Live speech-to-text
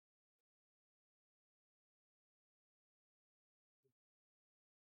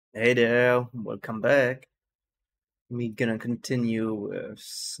Hey there, welcome back. We're gonna continue with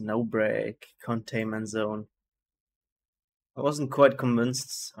Snowbreak, Containment Zone. I wasn't quite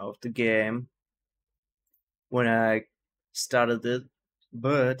convinced of the game when I started it,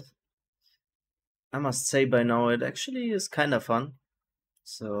 but I must say by now it actually is kinda fun.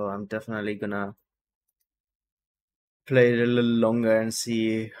 So I'm definitely gonna play it a little longer and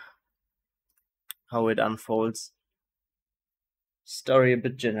see how it unfolds. Story a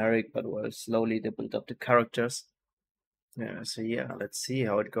bit generic, but well, slowly they build up the characters. Yeah, let's see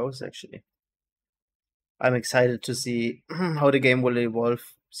how it goes actually. I'm excited to see how the game will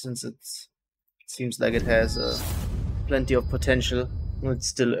evolve since it seems like it has plenty of potential. It's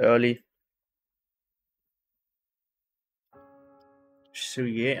still early. So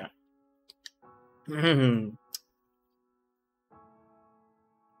yeah.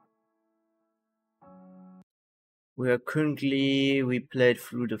 We played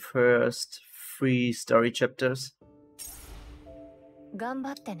through the first 3 story chapters. 頑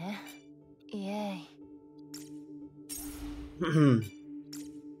張ってね。イエーイ。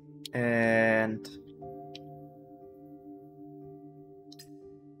And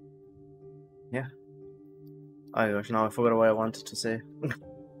yeah. Oh gosh, now I forgot what I wanted to say.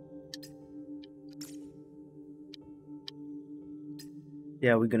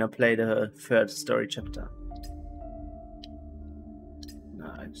 Yeah, we're gonna play the third story chapter.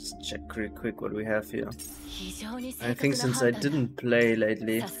 I just check real quick what we have here. I think since I didn't play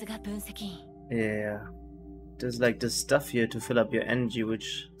lately, yeah, there's like this stuff here to fill up your energy,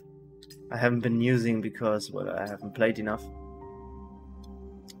 which I haven't been using because, well, I haven't played enough.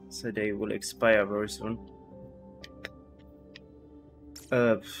 So they will expire very soon.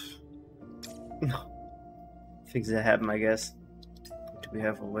 Things that happen, I guess. What do we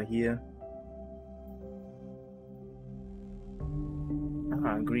have over here?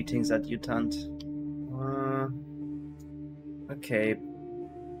 Ah, greetings, adjutant. Okay.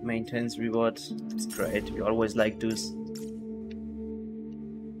 Maintenance reward. That's great. We always like those.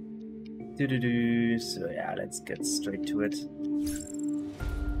 So yeah, let's get straight to it.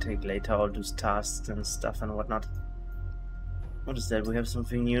 Take later all those tasks and stuff and whatnot. What is that? We have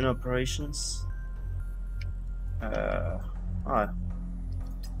something new in operations.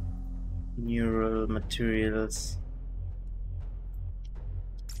 Neural materials.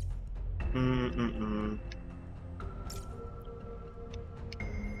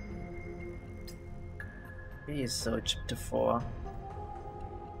 Okay, so chapter 4.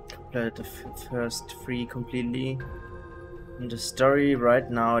 Completed the first 3 completely. In the story right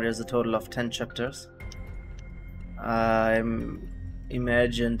now there's a total of 10 chapters. I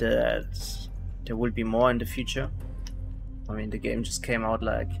imagine that there will be more in the future. I mean, the game just came out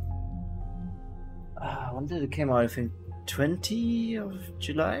like... when did it come out? I think 20 of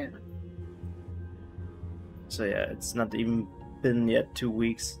July? So yeah, it's not even been yet 2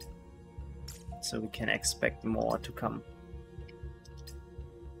 weeks. So we can expect more to come.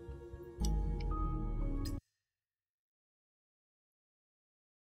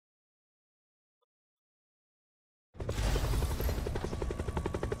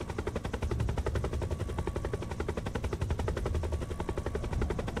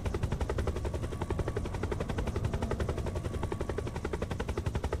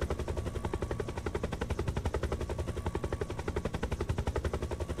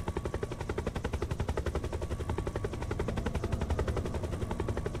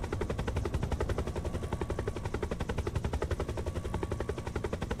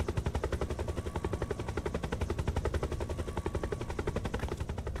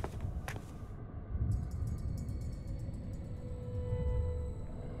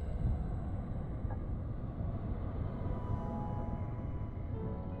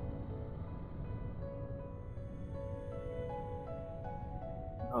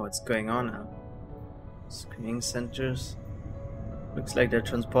 Oh, what's going on now? Screening centers. Looks like they're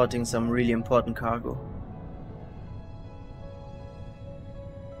transporting some really important cargo.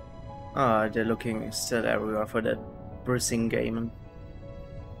 Ah, they're looking still everywhere for that Brising game.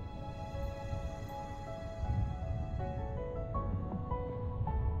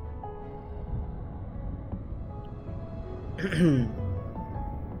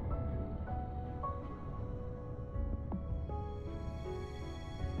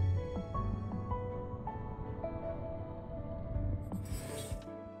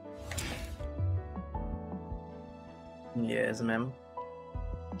 Yes, ma'am.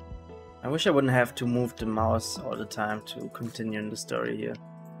 I wish I wouldn't have to move the mouse all the time to continue in the story here.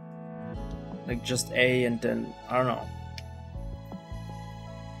 Like just A and then, I don't know.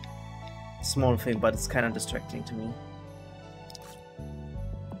 Small thing, but it's kind of distracting to me.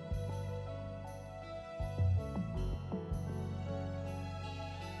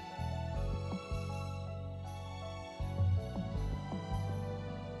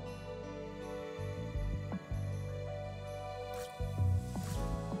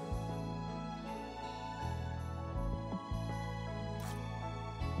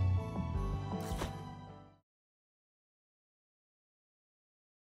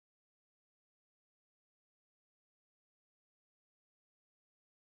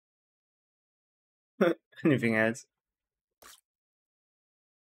 Anything else?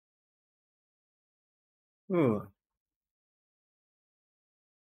 Ooh.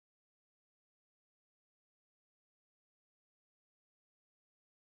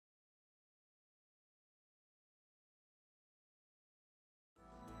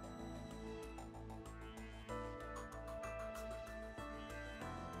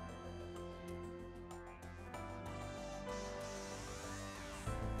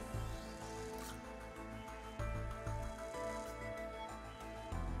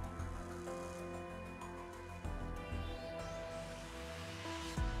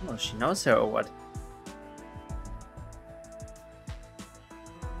 Oh, she knows her or what?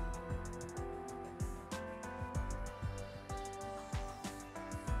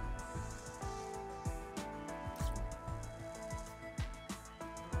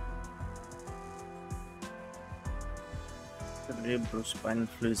 Cerebral spinal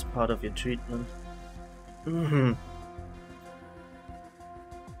fluid is part of your treatment. Mm-hmm.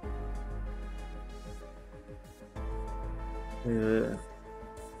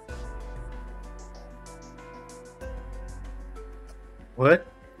 What?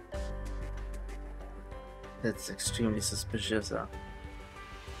 That's extremely suspicious.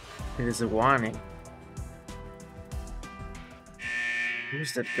 It is a warning.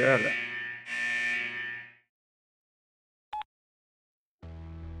 Who's that girl?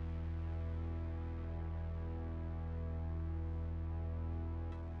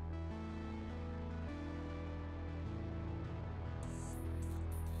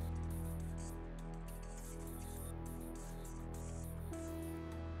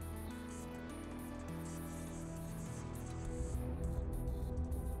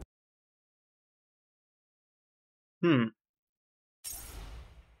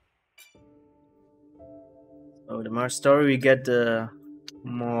 So the more story we get, the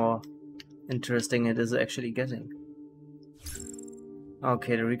more interesting it is actually getting.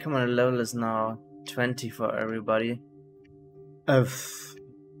 Okay, the recommended level is now 20 for everybody. I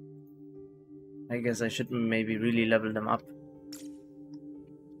guess I should maybe really level them up.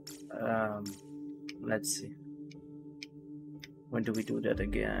 Let's see. When do we do that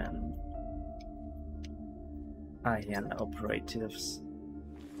again? Ah, yeah, and operatives.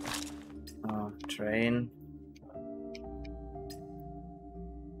 Train.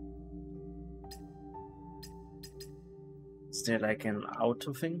 Is there like an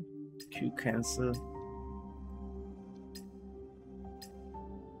auto thing? Q cancel.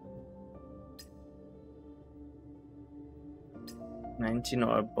 $19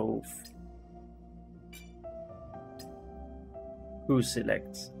 or both? Who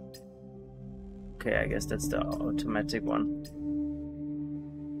selects? Okay, I guess that's the automatic one.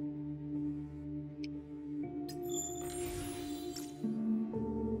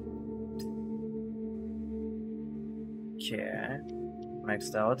 Okay,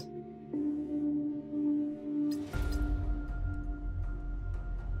 maxed out.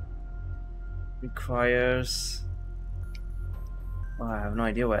 Requires... Oh, I have no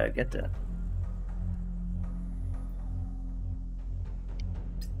idea where I get that.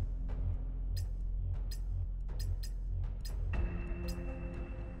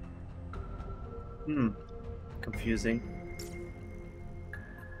 Confusing.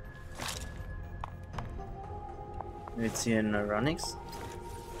 It's here in Neuronics?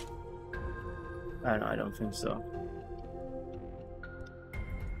 No, I don't think so.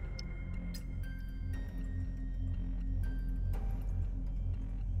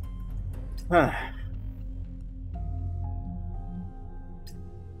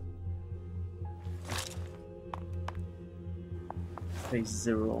 Phase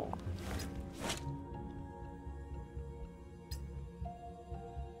 0.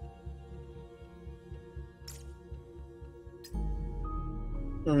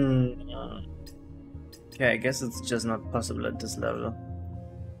 Okay, I guess it's just not possible at this level.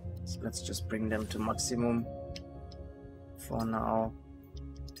 So let's just bring them to maximum for now.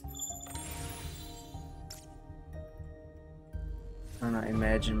 And I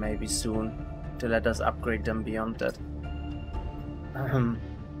imagine maybe soon to let us upgrade them beyond that.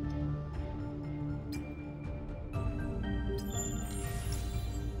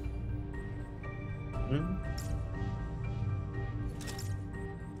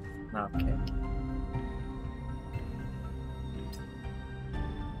 Okay.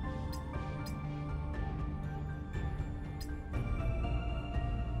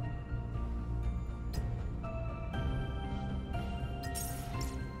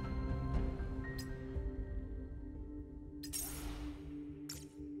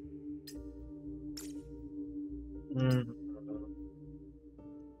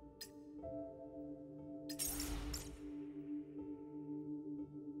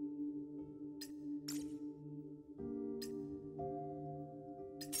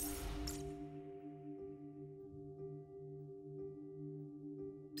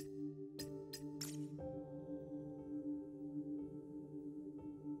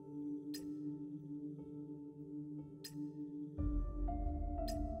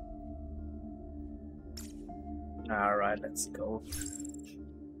 Alright, let's go.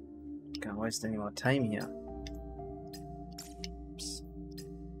 Can't waste any more time here. Oops.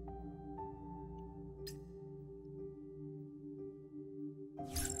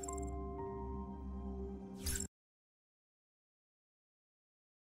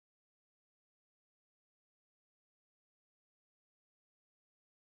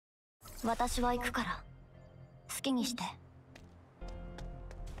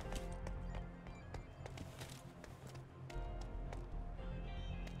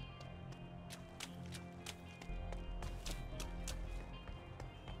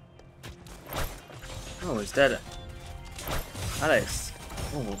 Oh, is that Alex?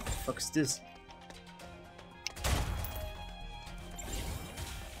 Oh, what the fuck is this?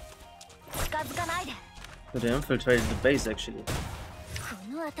 So they infiltrated the base actually.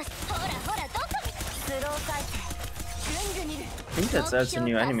 I think that's also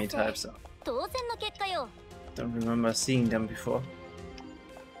new enemy types. Don't remember seeing them before.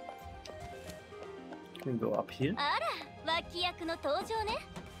 Can we go up here?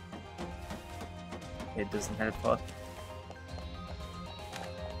 It doesn't help out.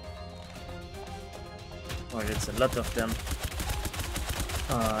 Oh, it's a lot of them.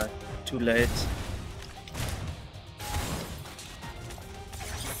 Too late.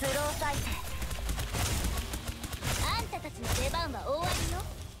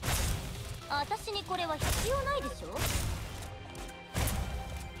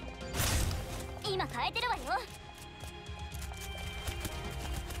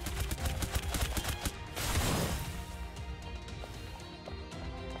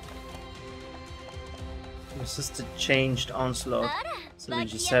 This is the changed onslaught, so we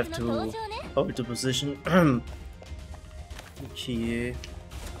just have to hold the position. Okay,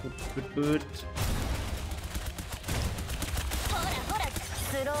 good.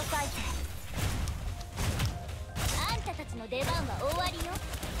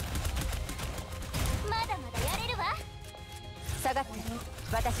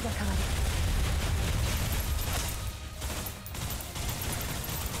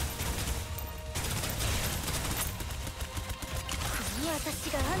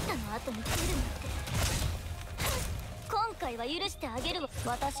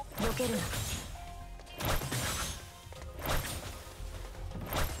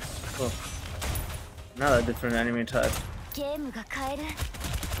 Oh, another different enemy type.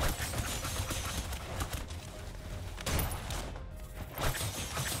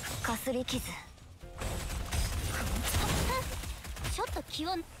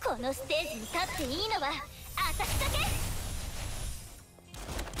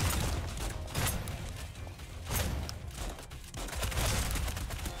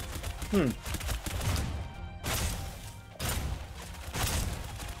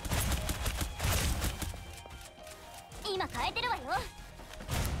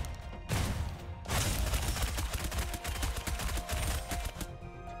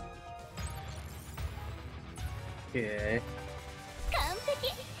 Okay.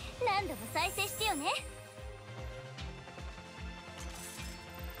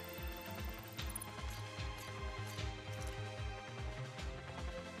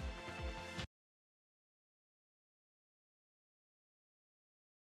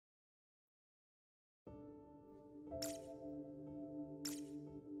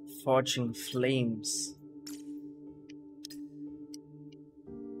 Forging flames.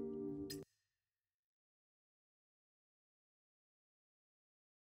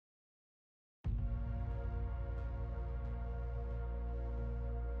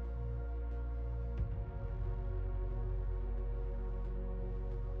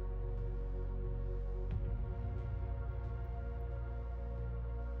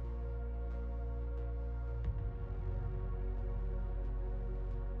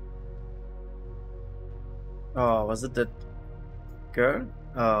 Oh, was it that girl?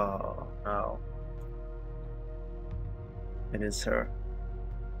 Oh, no. It is her.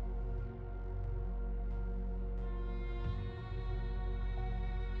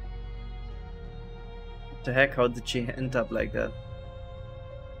 What the heck? How did she end up like that?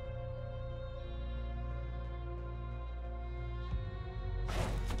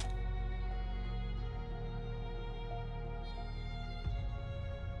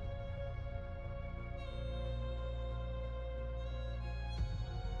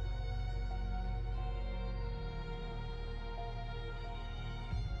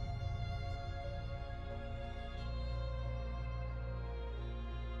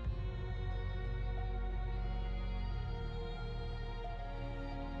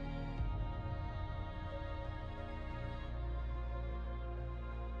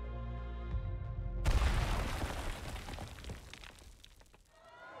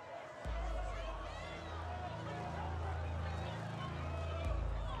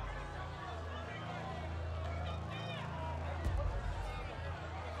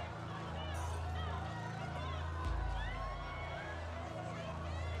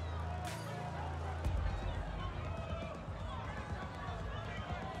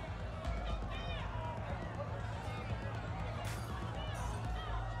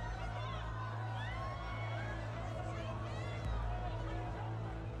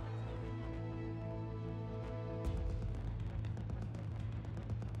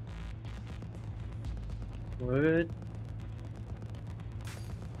 What?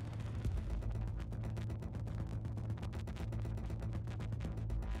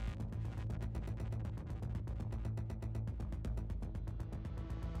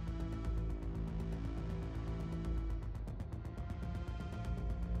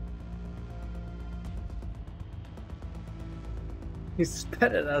 He's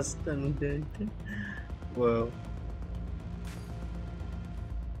better at us than they did. Whoa.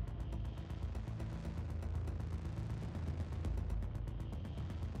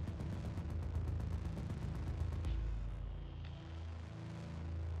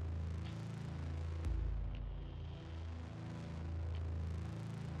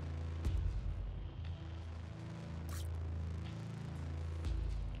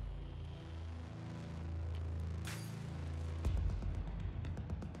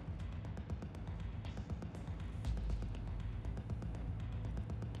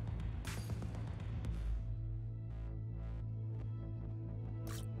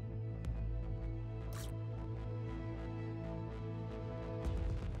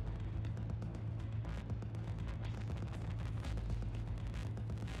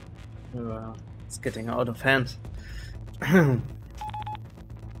 It's getting out of hand.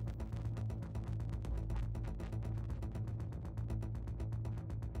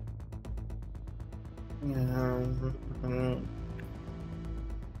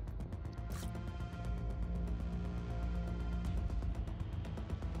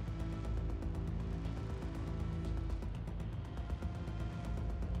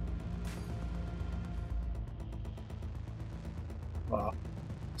 Wow.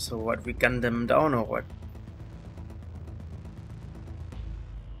 So what, we gun them down or what?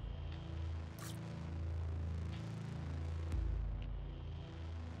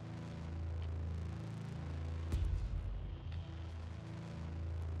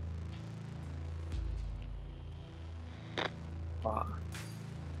 Wow.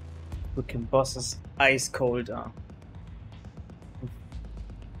 Looking boss is ice cold.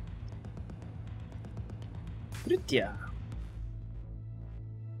 Yeah.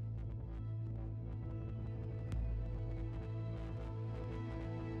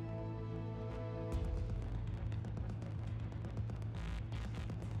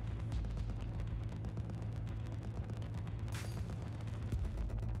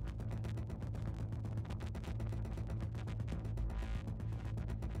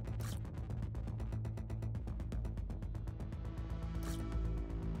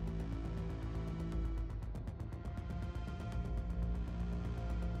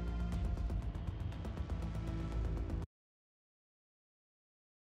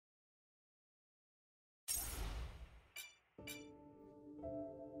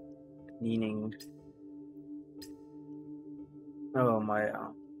 Meaning. Oh my.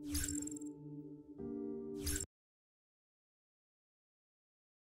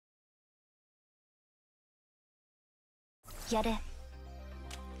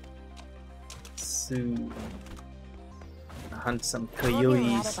 So hunt some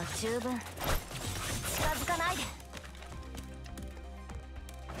coyotes.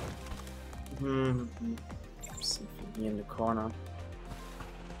 Something in the corner.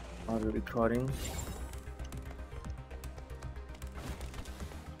 Audio recording.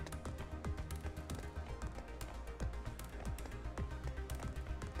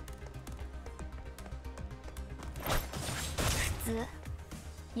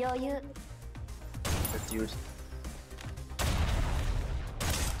 But dude.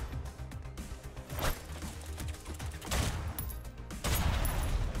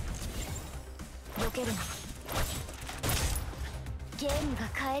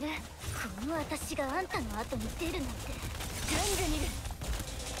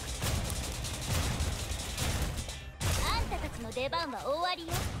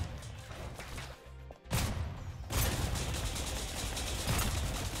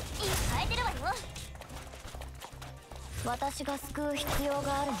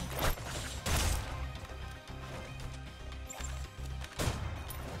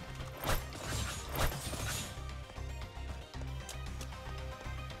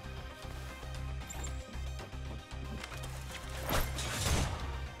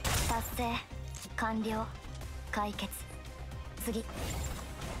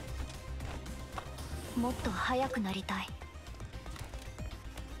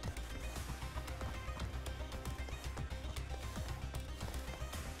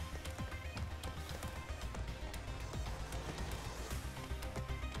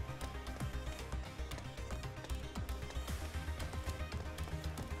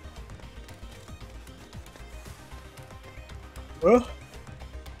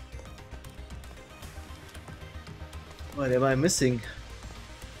 What am I missing?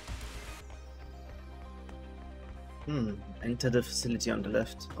 Enter the facility on the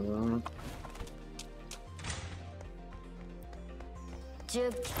left. Oh,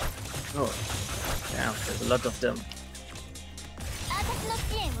 yeah, there's a lot of them. 私の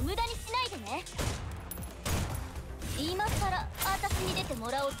支援を無駄にしないでね。今さら私に出て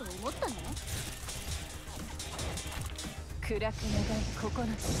もらおうと思ったの？暗く長い9つの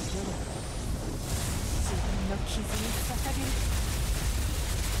夜、自分の傷に捧げる。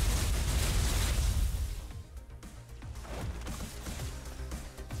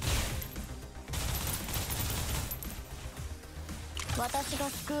私が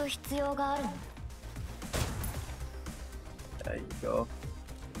救う必要があるの。 There you go.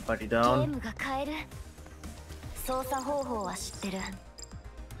 Body ゲー down. ムが変える。操作方法は知ってる。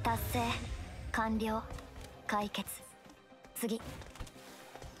達成、完了、解決。次。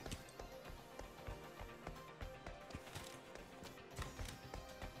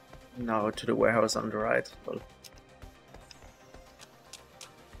Now to the warehouse on the right. Well,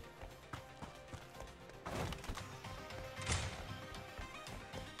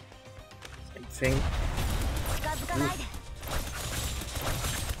 same thing. 近づかないで。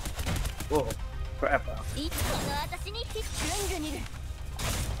 Whoa, crap. いつこの私にヒットングにる。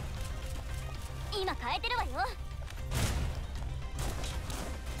今変えてるわよ。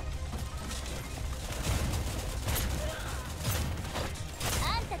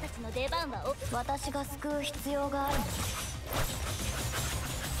あんたたちの出番は私が救う必要がある。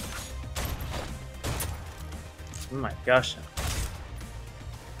 Oh my gosh.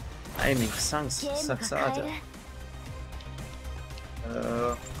 Aiming sucks ゲームが sucks 変え out.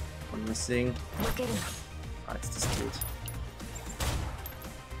 る。 One missing. 避けるな。 Ah, it's this dude.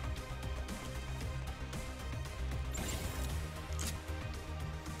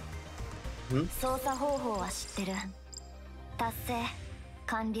 操作方法は知ってる。達成、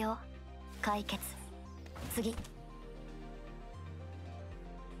完了、解決。次。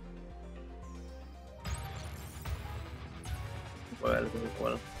 Well.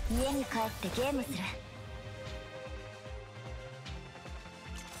 家に帰ってゲームする。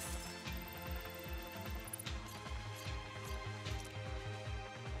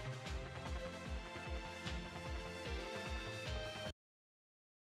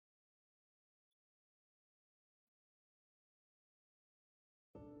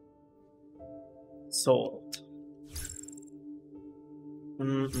 Sold.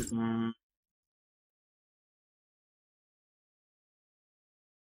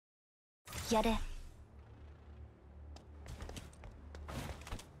 やれ。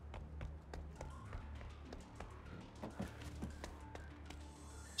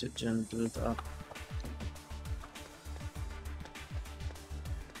 Oxygen build up.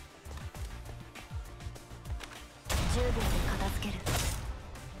 10秒で片付ける。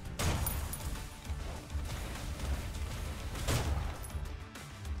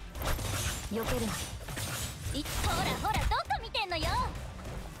避けるな。ほらほら、どこ見てんのよ。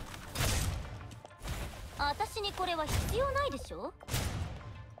私にこれは必要ないでしょ。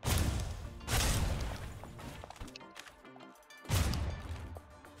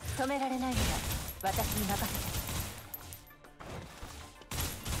止められないなら私に任せ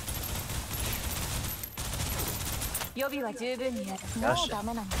て。予備は十分にある。もうダ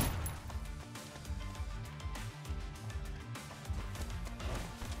メなの。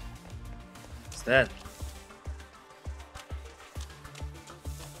 What's that?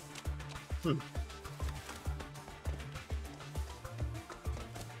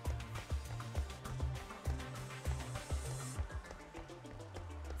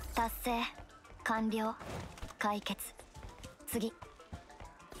達成、完了、解決。次。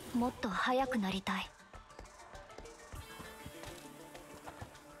もっと速くなりたい。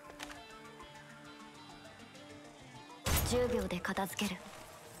10秒で片付ける。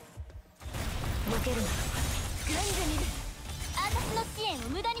避けるな。ぐんぐん見る。私の支援を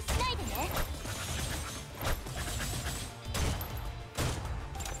無駄にしないでね。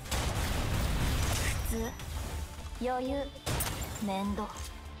普通、余裕、面倒。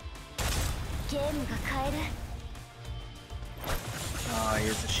ゲームが変える。 Ah,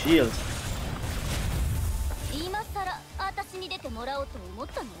 here's a shield. 今さら私に出てもらおうと思っ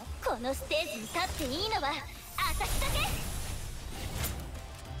たの？このステージに立っていいのは私だけ。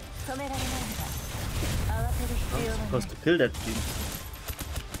止められないのだ。慌てる必 I'm 要はない。 supposed to kill that dude.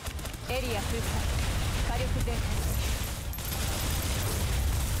 エリア封鎖、火力全開。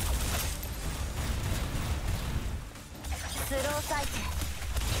スロー再生。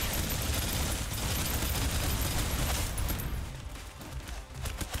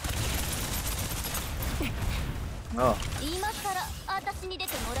 Oh, Oh. 今さら私に出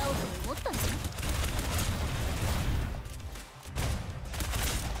てもらおうと思ったの？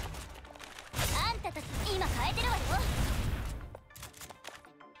あんたたち今変えてるわよ。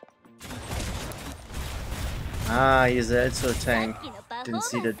Ah, he's also a さ tank. っきのパフォー Didn't マン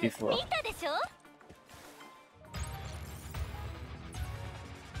ス see that before. 見たでしょ？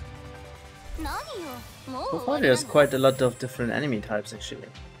何よ、もう So 終わ far, りな there's の？ quite a lot of different enemy types actually.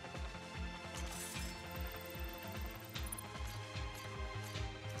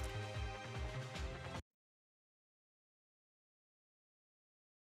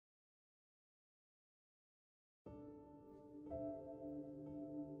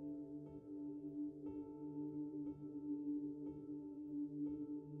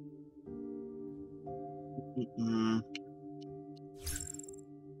 Mm.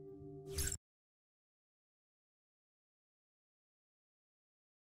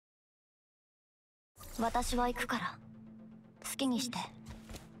 私は行くから好きにして。10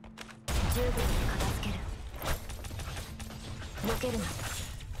秒で片付ける。避けるな。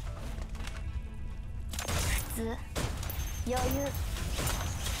普通、余裕。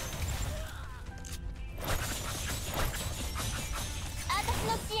私の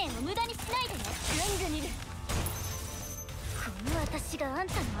支援を無駄にしないでね。グングニル。この私があん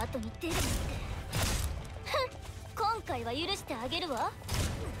たの後に出るなんて。今回は許してあげるわ。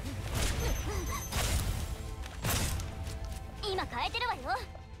今変えてるわよ。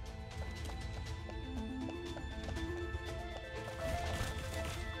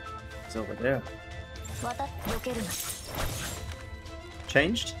It's over there. 避けるな。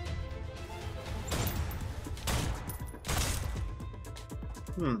 Changed?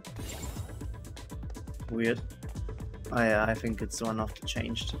 Weird. Oh yeah, I think it's one of the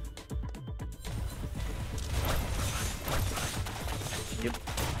changed. Yep.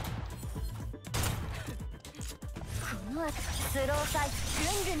 この後スローサイズ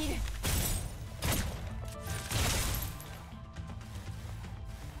グングニル。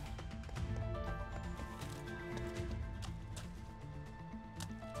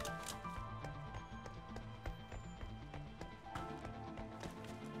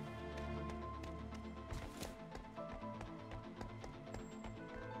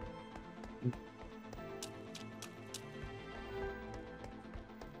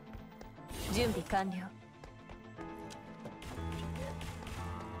準備完了。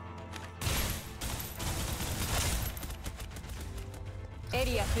エ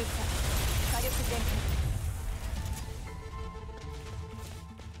リア封鎖。火力全開。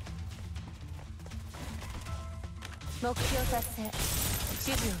目標達成。指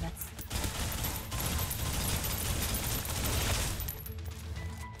示を待つ。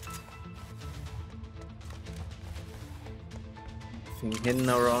Anything hidden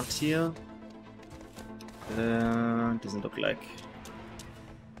around here? Doesn't look like.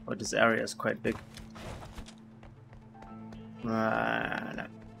 Oh, this area is quite big. No.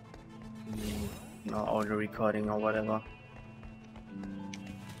 No audio recording or whatever.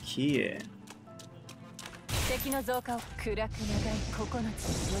 Here. 敵の増加を暗く長い9つの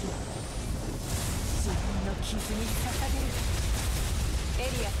夜を自分の傷に捧げる。エ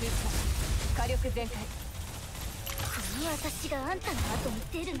リア封鎖。火力全開。この私があんたの後に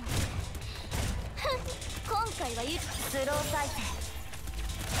出るなんて。今回はスロー再生。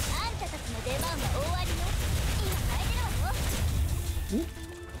あんたたちの出番は終わりよ。今変えてるわよ。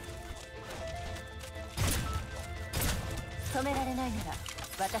止められないなら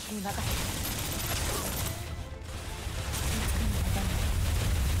私に任せて。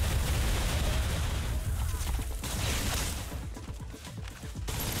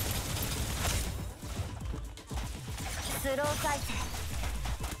スロー再生。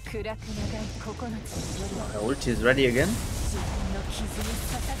暗く長い9つの夜を My ulti is ready again. 自分の傷に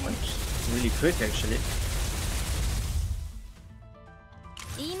捧げる。 It's really quick actually.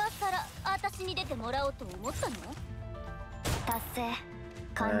 今さら私に出てもらおうと思ったの？達成。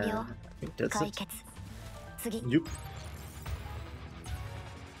完了。 I think that's 解 it. 決。次。 Yup.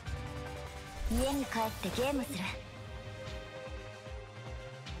 家に帰ってゲームする。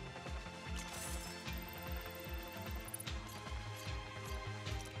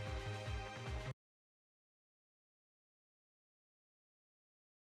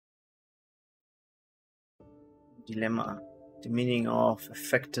Dilemma. The meaning of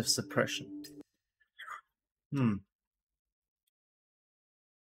effective suppression.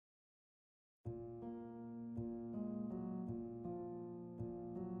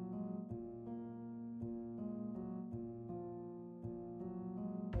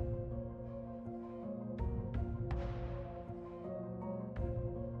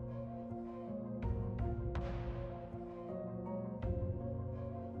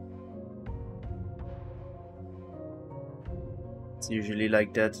 It's usually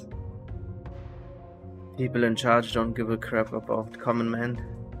like that. People in charge don't give a crap about common man.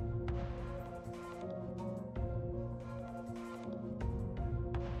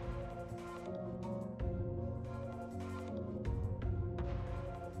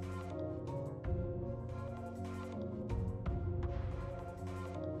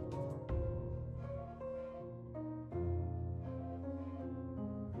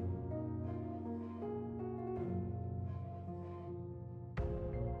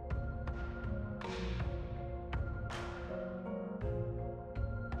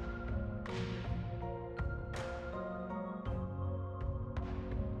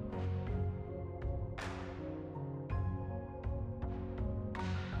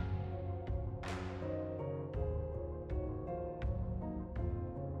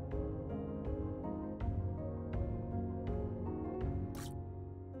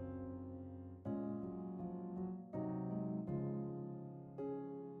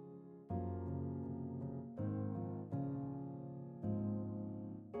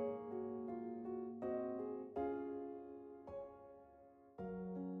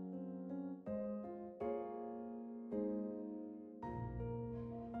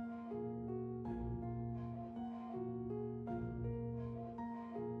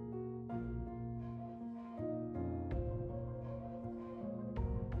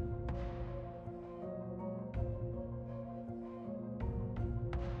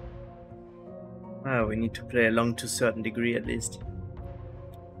 We need to play along to a certain degree at least.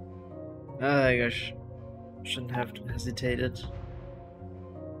 I guess shouldn't have hesitated.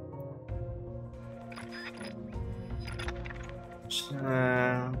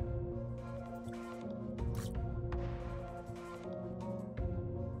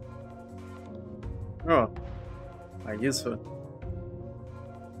 Oh, useful.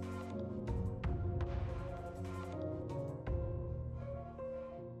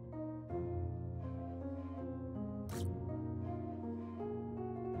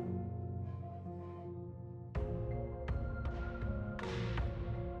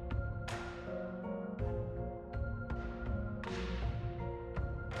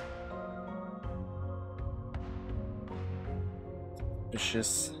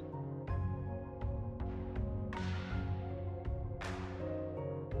 Vicious.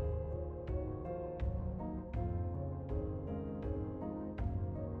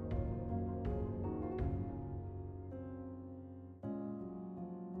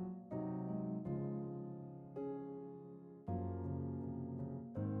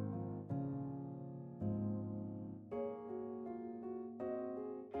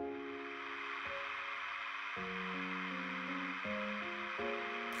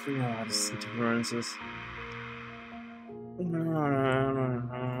 Yeah, this is differences.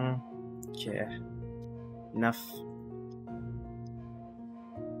 Okay. Enough.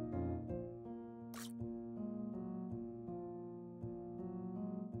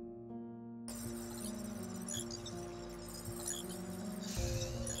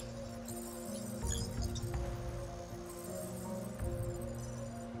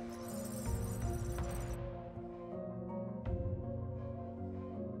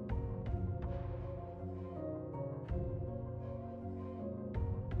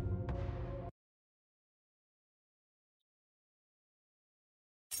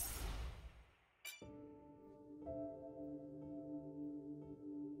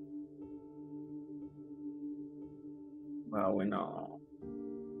 Well, we know.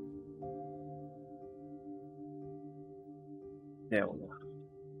 There we go.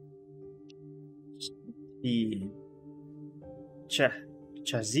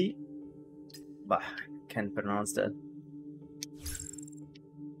 Chazi? Bah, can't pronounce that.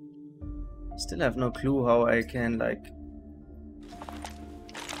 Still have no clue how I can, like,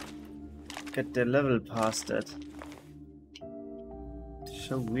 get the level past that.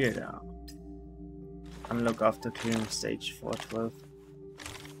 So weird now. Unlock after clearing stage 412.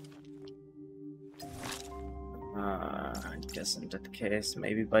 I guess in that case,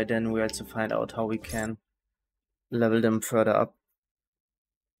 maybe by then we have to find out how we can level them further up.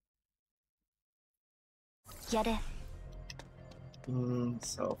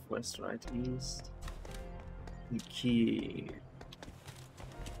 Southwest, right, east. Key.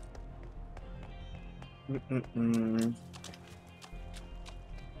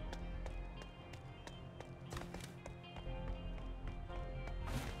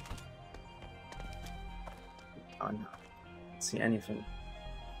 Oh no, don't see anything.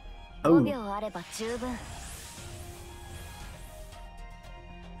 Oh,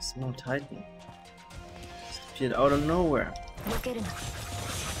 small Titan. Just appeared out of nowhere.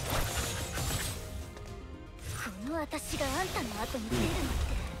 の私があんたの後に出るなんて。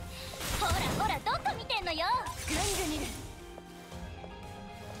ほらほら、どこ見てんのよ。ぐんぐんいる。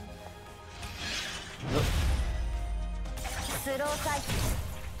スローサイクル。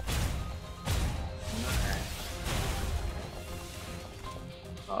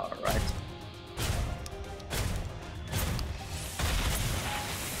Alright.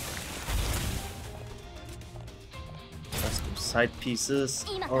 Let's do side pieces.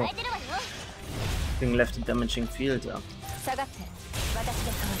 Oh, being left a damaging field. Oh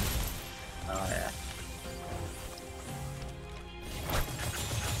yeah.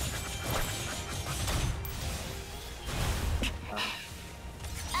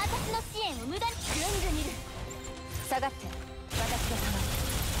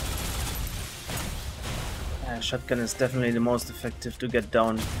 Shotgun is definitely the most effective to get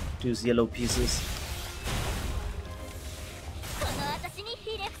down those yellow pieces.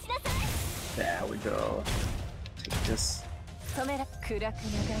 There we go. Take this.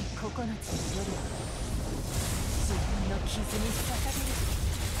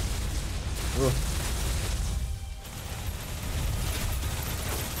 Ooh.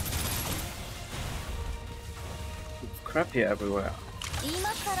 Crap here everywhere. 今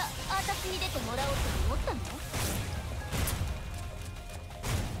から私に出てもらおうと思ったの？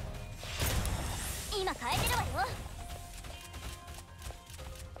今変えてるわよ。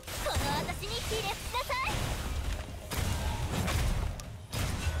この私にひれ伏しなさい。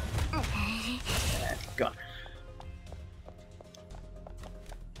Gone.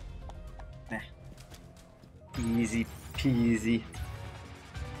 Easy peasy.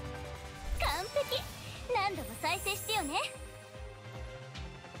 完璧。何度も再生してよね。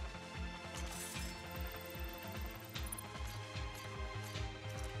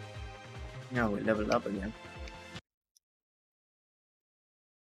Now we level up again.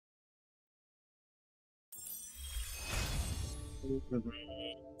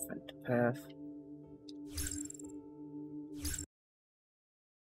 Find the path.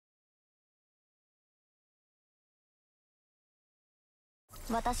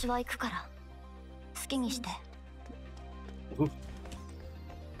 私は行くから好きにして。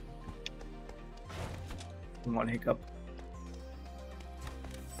Come on, hiccup.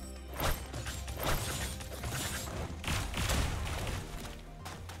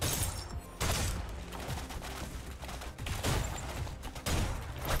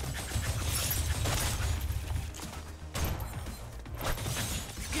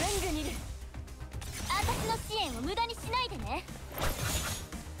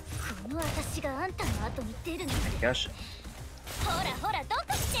 Gosh.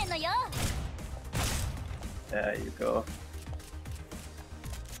 There you go.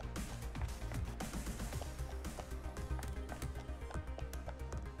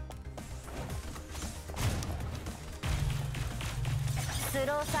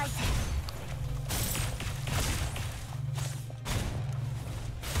 Slow cycle.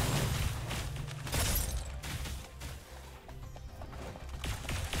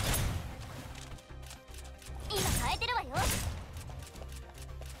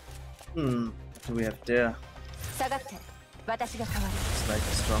 Hmm, what do we have there? It's like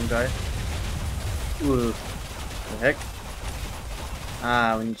a strong guy. Ooh, what the heck?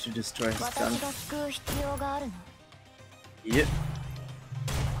 Ah, we need to destroy his gun. Yep.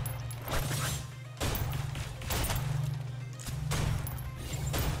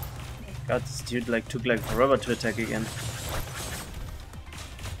 God, this dude took forever to attack again.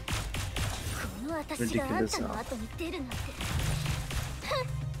 Ridiculous. Huh?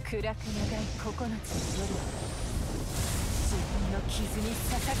 暗く長い9つの夜は自分の傷に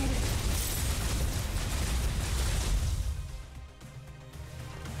捧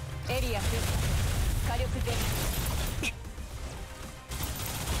げる。エリア封鎖、火力ゼロ。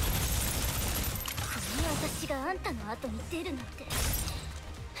この私があんたの後に出るなんて。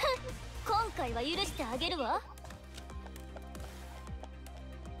今回は許してあげるわ。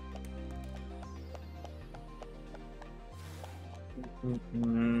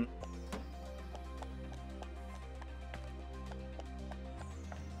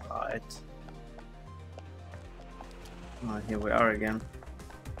Right. Oh, here we are again.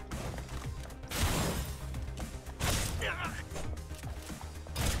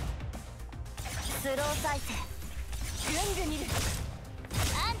 Slow cycle. ぐんぐんいる。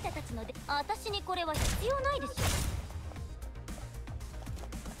あんたたちので、私にこれは必要ないでしょ。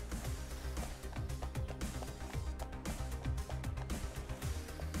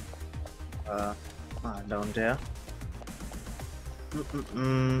Down there. Ooh,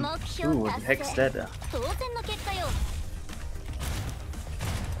 what the heck's that?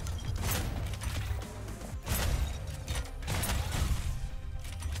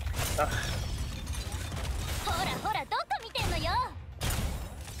 ほらほらどこ見てんのよ。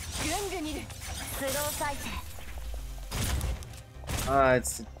ぐんぐんいる。スロー再生。 Ah,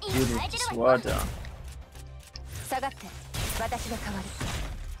 it's the dude with this water. 下がって私が変わる。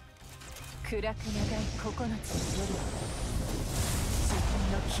暗く長い9つの夜を自分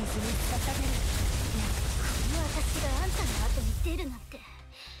の傷に捧げる。この私があんたの後に出るなんて。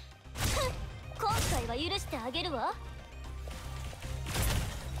今回は許してあげるわ。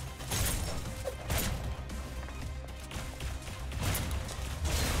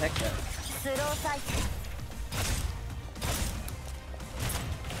スロー再生。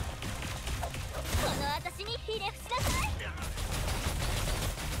この私にひれ伏しなさい。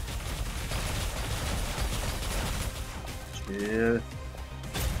Chill.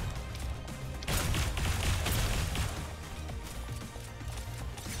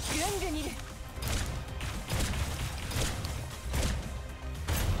 ぐんぐんいる。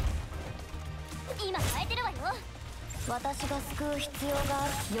今変えてるわよ。私が救う必要があ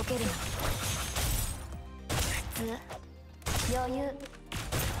る。避けるの普通余裕。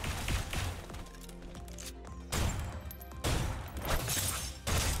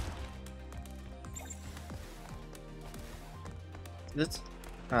This?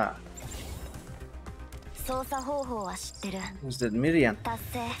 Ah, 操作方法は知ってる。 who's that Miriam? 達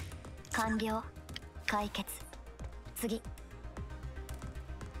成完了解決。次。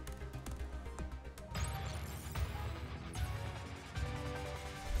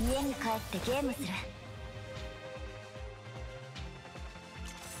家に帰ってゲームする。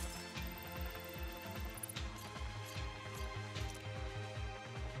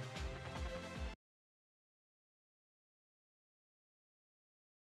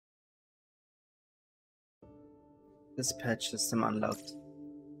Dispatch system unlocked.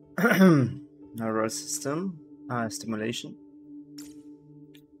 Neural system. Stimulation.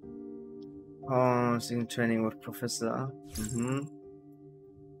 Oh, seeing training with Professor.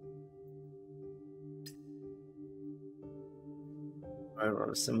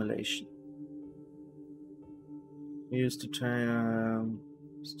 Neural simulation. Used to train.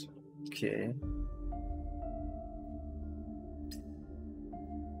 Okay.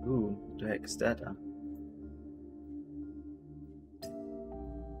 Ooh, what the heck is that?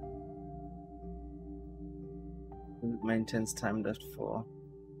 Maintenance time left for.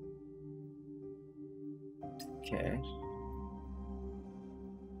 Okay.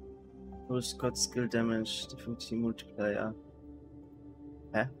 Boost got skill damage, difficulty multiplier.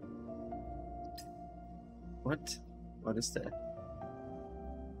 Huh? What? What is that?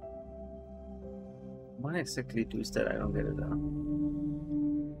 What exactly does that? I don't get it now.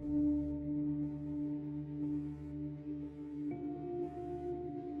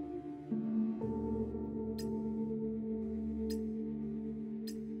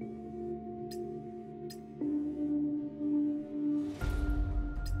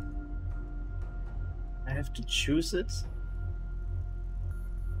 I have to choose it?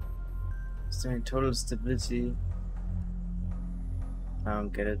 Is there any total stability? I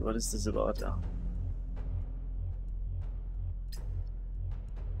don't get it. What is this about now?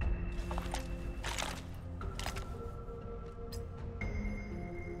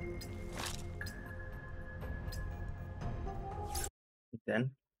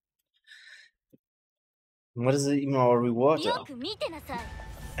 Then what is it even our reward? よく見てなさい。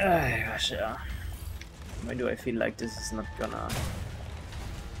 Gosh, yeah. Why do I feel like this is not gonna?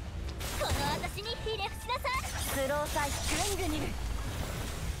 この私にひれ伏しなさい。スローサイズぐんぐんいる。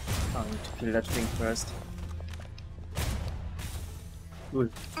 I need to kill that thing first. Cool.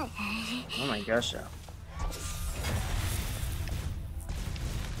 Oh my gosh, yeah.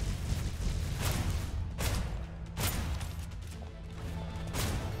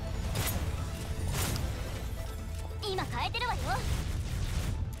 今変えてるわよ。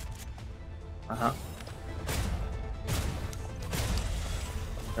 Uh-huh.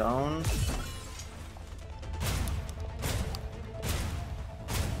 Down.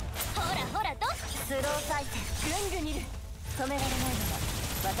 ほらほらどっ。スロー再生ぐんぐんいる。止められないのは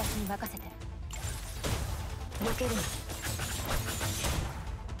私に任せて。避けるの。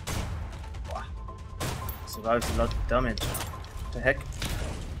 Wow. Survives a lot of damage. What the heck?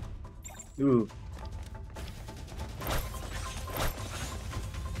 Ooh.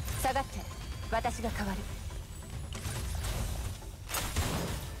 下がって私が変わる。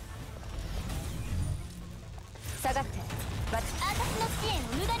下がって私の支援を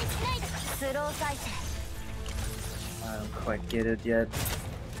無駄にしないで。スロー再生。 I don't quite get it yet.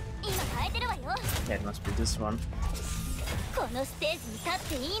 今変えてるわよ。 Yeah, it must be this one. このステージに立っ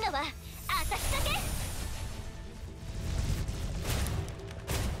ていいのは私だけ。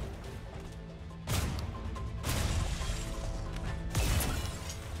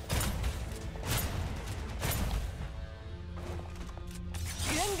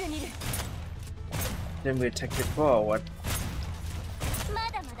Didn't we attack before or what?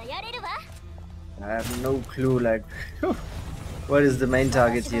 I have no clue, like, what is the main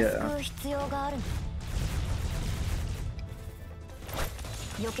target here?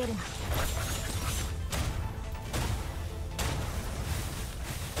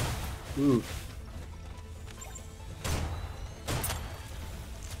 Ooh.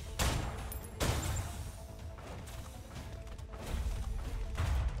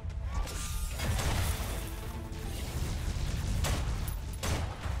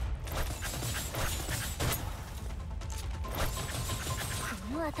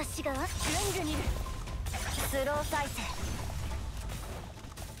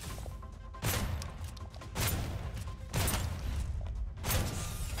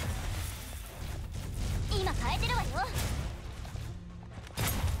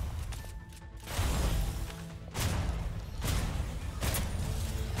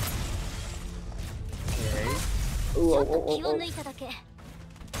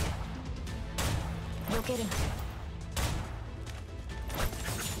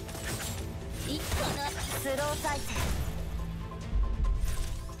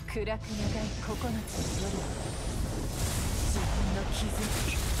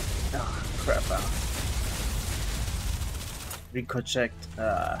 Oh, crap. Recall checked.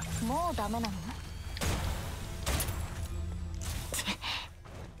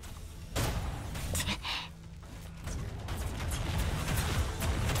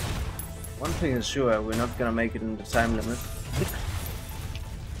 One thing is sure, we're not gonna make it in the time limit.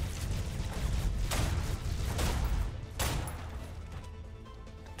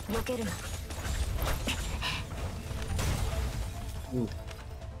 Ooh.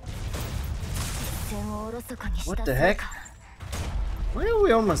 What the heck? Why are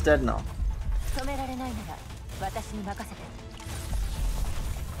we almost dead now?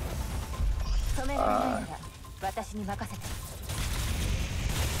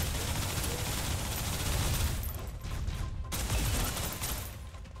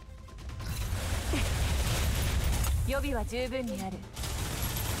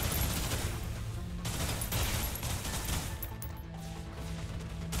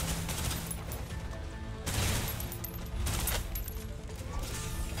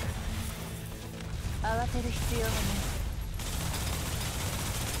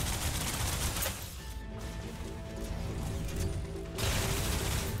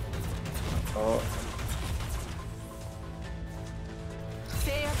 Oh.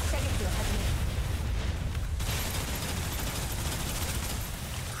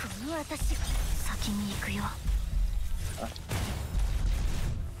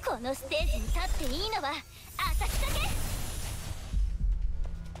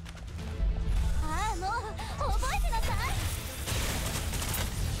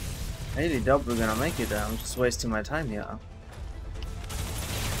 I really doubt we're gonna make it. I'm just wasting my time here.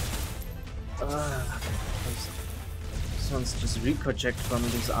 This one's just reproject from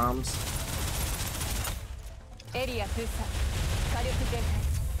these arms.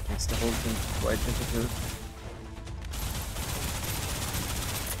 Makes the whole thing quite difficult.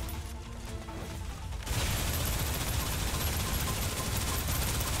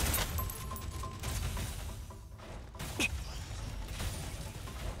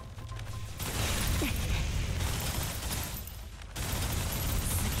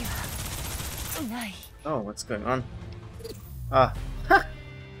 Oh, what's going on? Ah, ha!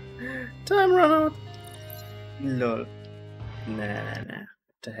 Time run out. Lol. Nah.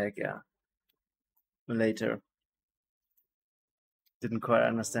 What the heck, yeah. Later. Didn't quite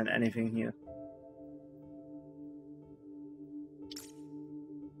understand anything here.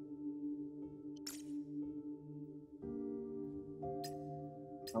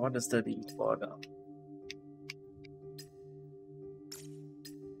 What is the delete border?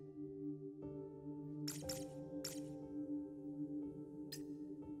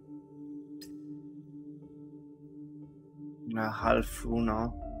 Half through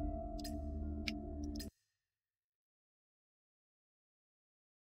now.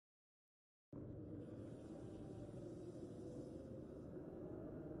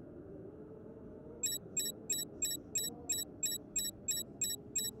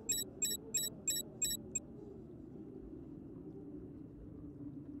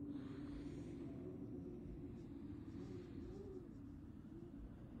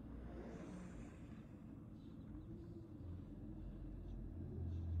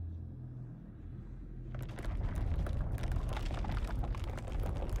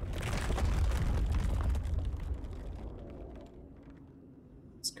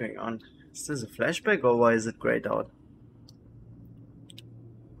 What's going on? Is this a flashback or why is it grayed out?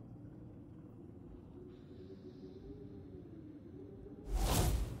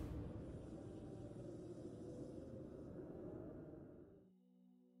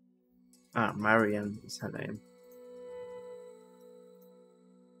 Ah, Marian is her name.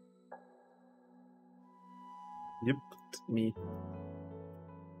 Yep, me.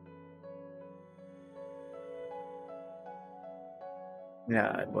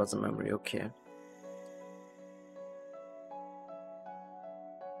 Yeah, it was a memory, okay.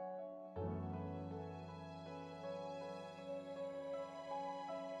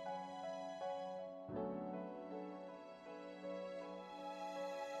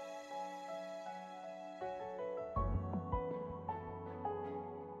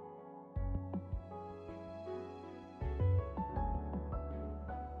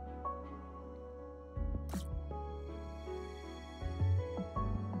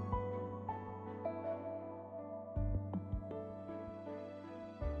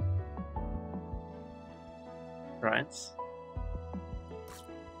 Right.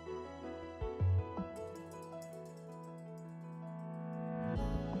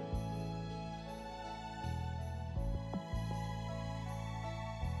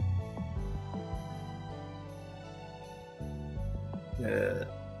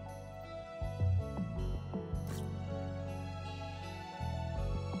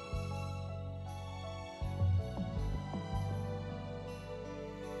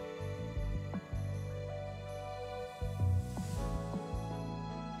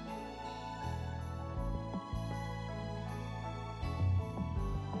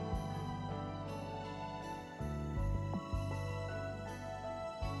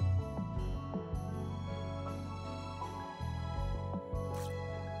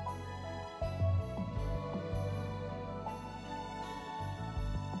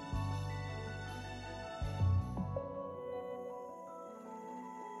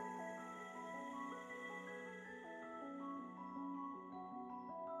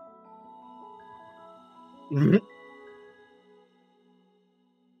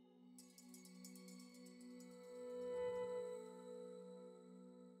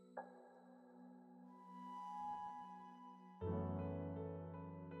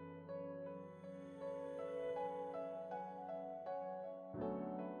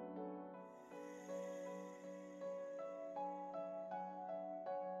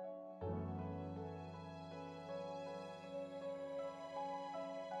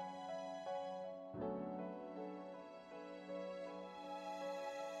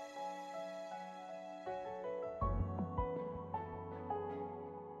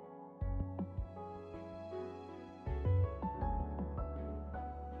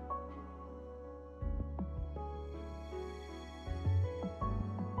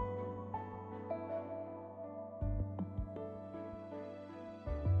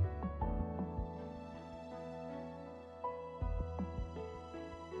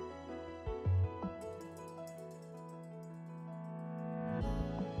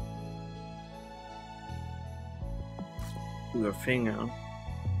 Your finger.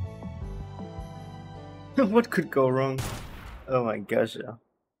 What could go wrong? Oh my gosh, yeah.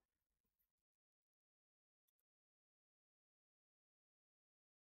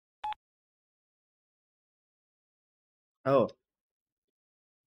 Oh.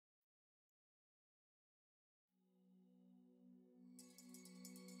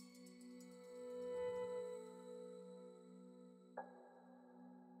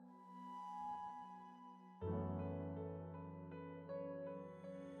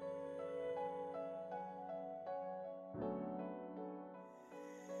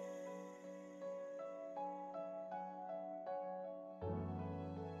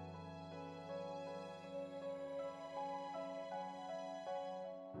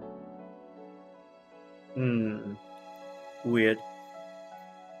 Weird.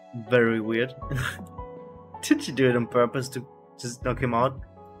 Very weird. Did she do it on purpose to just knock him out?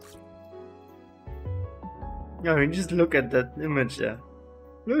 Yeah, I mean, just look at that image there.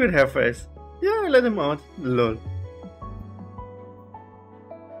 Look at her face. Yeah, let him out. Lol.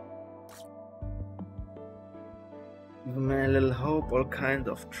 Give him a little hope, all kind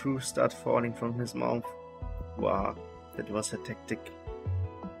of truth start falling from his mouth. Wow, that was a tactic.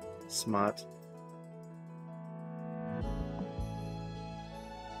 Smart.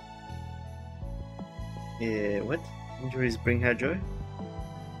 What? Injuries bring her joy?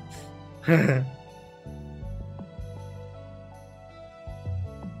 I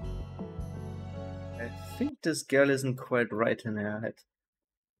think this girl isn't quite right in her head.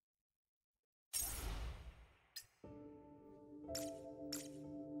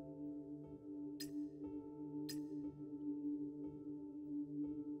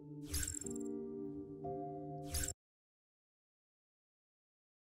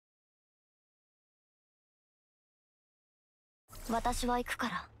 Watashi wa iku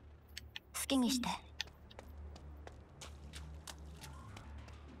kara. 好きにして。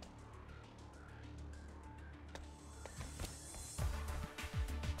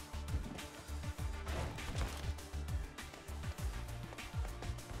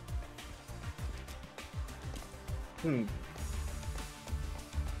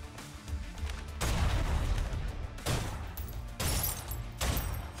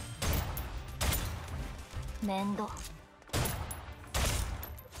面倒。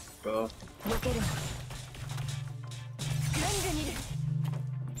Bro. 避けるな。掴んでみる。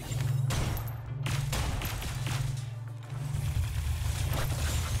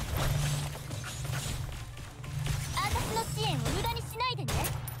私の支援を無駄にしないでね。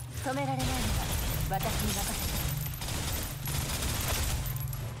止められないのは私に任せて。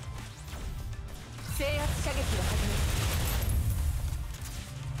制圧射撃を始める。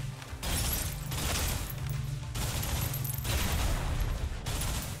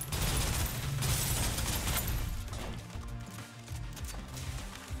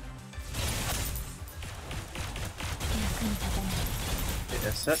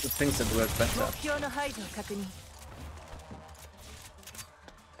There's certain things that work better. 目標の排除を確認。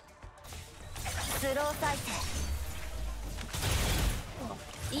スロー再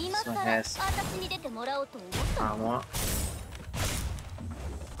生。今さら私に出てもらおうと思ったの。Armor.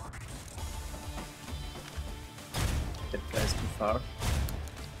 That guy's too far.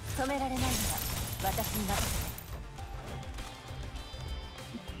 止められないのは私に任せて。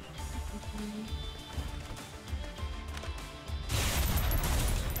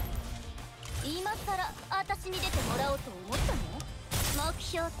今さら私に出てもらおうと思ったの？目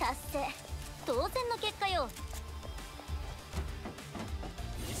標達成。当然の結果よ。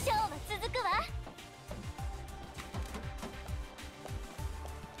ショーは続くわ。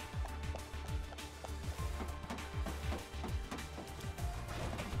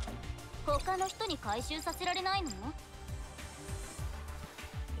他の人に回収させられないの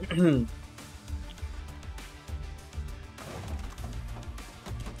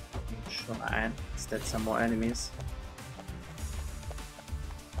Shrine. Is that some more enemies?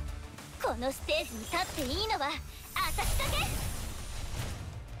 このステージに立っていいのは私だ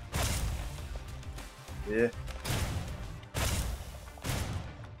け。Yeah.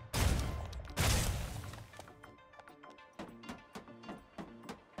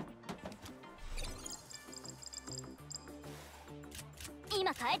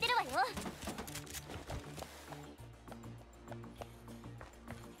 今変えてるわよ。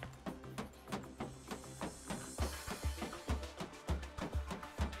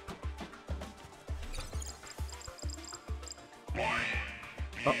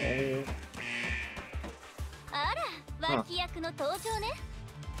Uh-oh. あら、脇役の登場ね。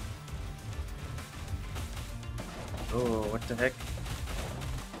Oh, what the heck?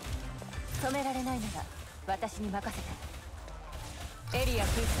 止められないなら私に任せて。エリア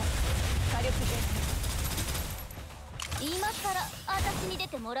封鎖、火力全開。今さら私に出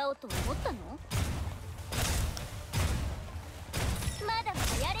てもらおうと思ったの？まだまだ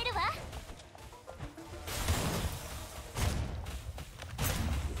やれるわ。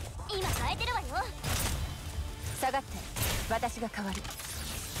今変えてるわよ。下がって、私が代わる。役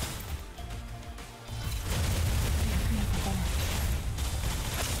に立たない。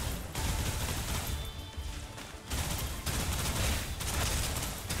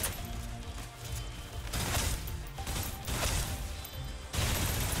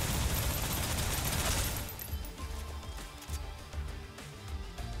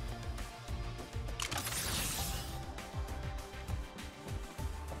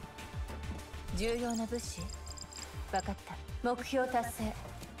重要な物資？分かった。目標達成。指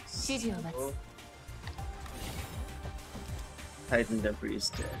示を待つ。Titan Ymir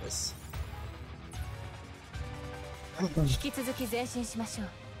Σです。引き続き前進しましょ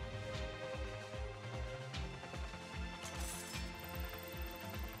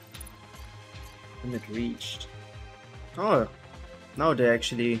う。Limit reached. Oh, now they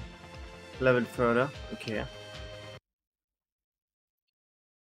actually leveled further. Okay.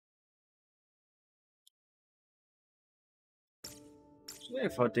 I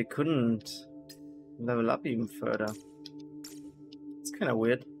thought they couldn't level up even further. It's kind of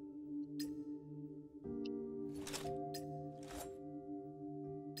weird.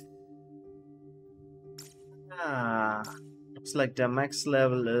 Ah, looks like their max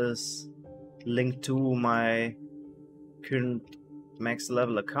level is linked to my current max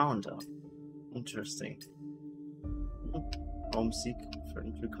level account. Interesting. Homesick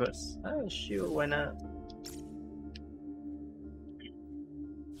friend request. Oh, sure, why not?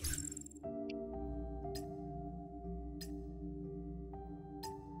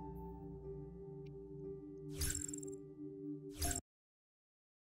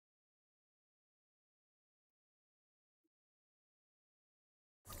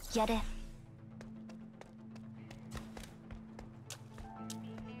 やれ。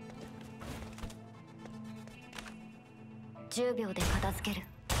10秒で片付ける。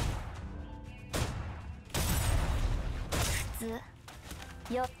普通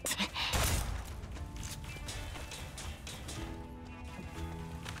よって。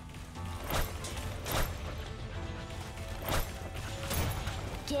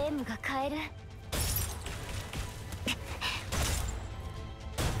ゲームが変える。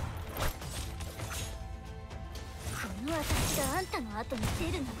この私があんたの後に出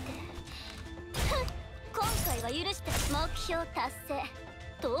るなんて。今回は許して。目標達成。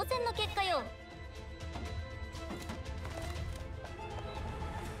当然の結果よ。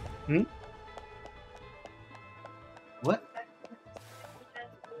What?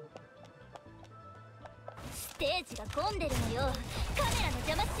 ステージが混んでるのよ。カメラの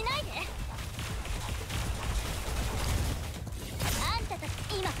邪魔しないで。あんたたち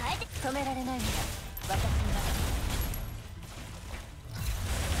今変えて。止められないのだ私が。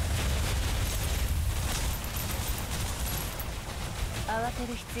慌て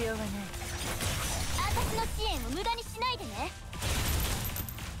る必要はない。私の支援を無駄にしないでね。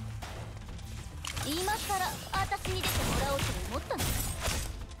今さら私に出てもらおうと思ったの。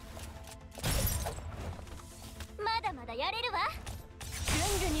まだまだやれるわ。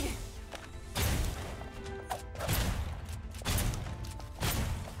ぐんぐんいる。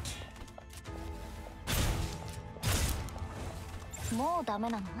もうダメ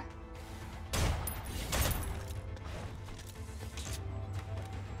なの？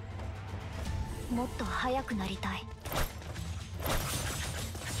もっと速くなりたい。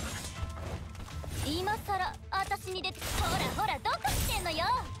今さら私に出て。ほらほら、どこしてんのよ。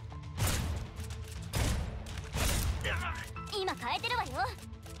今変えてるわよ。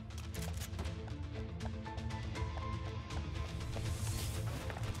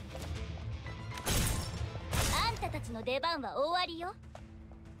あんたたちの出番は終わりよ。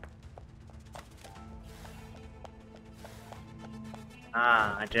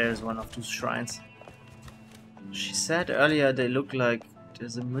Ah, there's one of those shrines. She said earlier they look like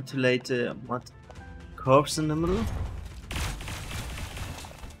there's a mutilated corpse in the middle.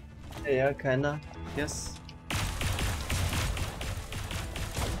 Yeah, kinda. Yes.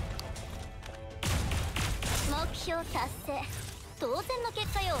 目標達成。当然の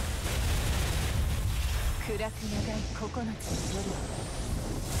結果よ。暗く長い9つの夜を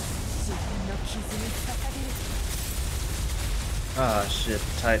自分の傷に捧げる。Ah, shit,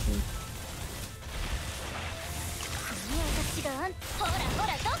 Titan. 私がほらほ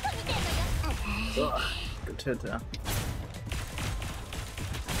ら、どこ見てんのよ。Good hit, yeah.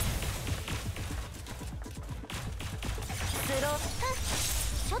 スロー。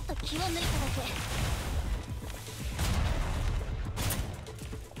ちょっと気を抜いただけ。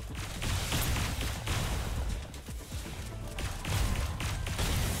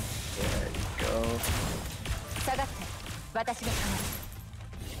下がって、私が変わる。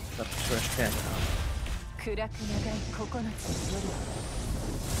 Got the trash can now. 暗く長い9つの夜を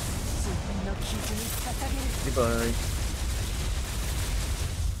自分の傷に捧げる。Goodbye.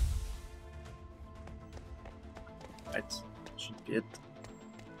 Right, should be it.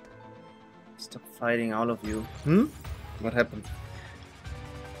 Stop fighting, all of you. What happened?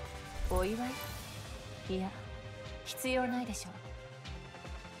 お祝い？いや、必要ないでしょう。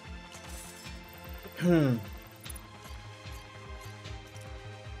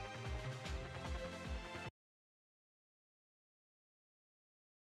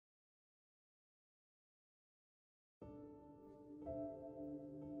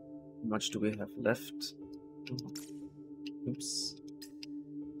How much do we have left? Oops.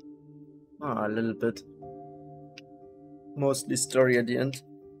 Ah, a little bit. Mostly story at the end.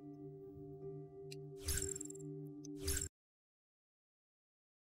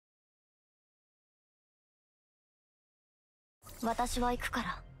 私は行くか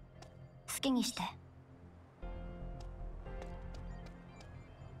ら好きにして。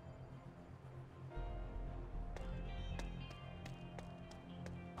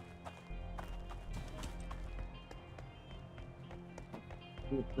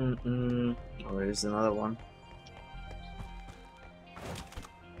Oh, here's another one.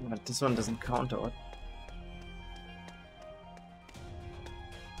 But this one doesn't count out.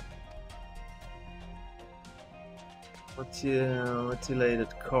 Mutilated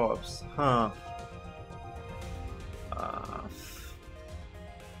corpse, huh?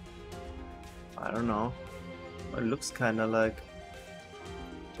 I don't know. It looks kind of like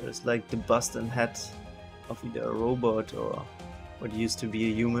there's like the bust and head of either a robot or what used to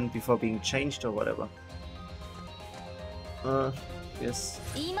be a human before being changed or whatever. guess.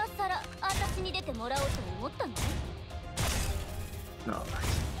 今さら私に出てもらおうと思ったの？ No.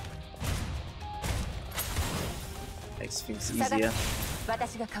 Makes things easier.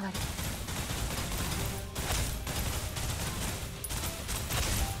 私が代わる。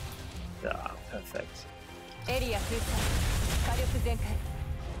 Yeah, perfect. エリア封鎖、火力全開。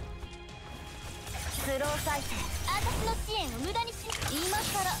スロー再生。私の支援を無駄にし。今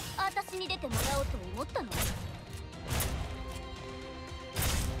さら私に出てもらおうと思ったの？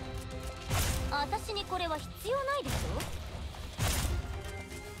私にこれは必要ないでしょ？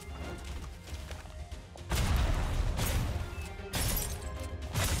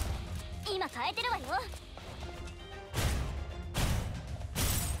今変えてるわよ。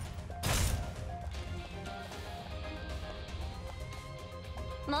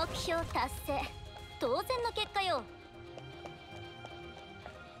目標達成。当然の結果よ。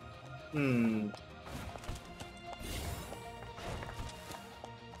ス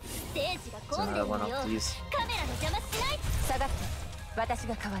テージが混んでるのよ。カメラの邪魔しない。下がって。私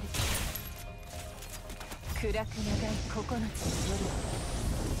が代わる。暗く長い9つの夜を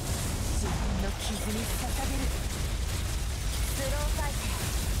自分の傷に捧げる。スロー再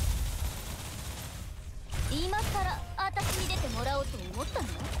生。今さら私に出てもらおうと思ったの？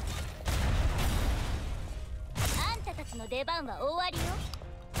あんたたちの出番は終わりよ。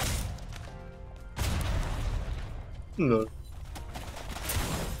No.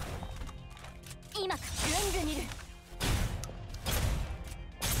 今か全部見る。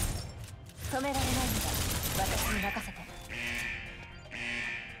止められないんだ。私に任せて。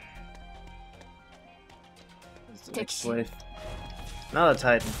 The next wave. Another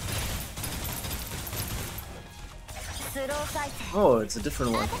Titan. Oh, it's a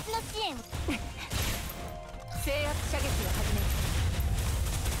different one. Yeah,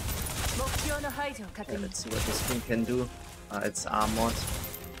 let's see what this thing can do. It's armored.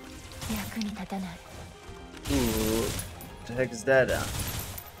 Ooh, what the heck is that?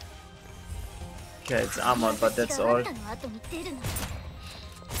 Okay, it's armored, but that's all.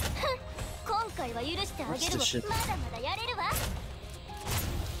 What's the shit?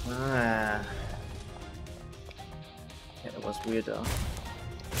 Ah. Yeah, that was weird though.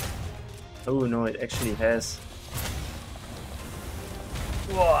 Oh no, it actually has.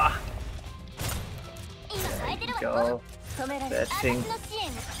 Whoa. There you go. That thing.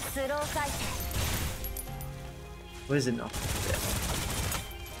 Where is it now? There.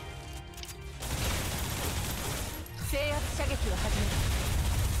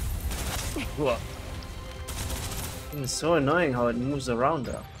 Whoa. It's so annoying how it moves around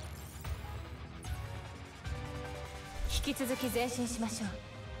though. 引き続き前進しましょう。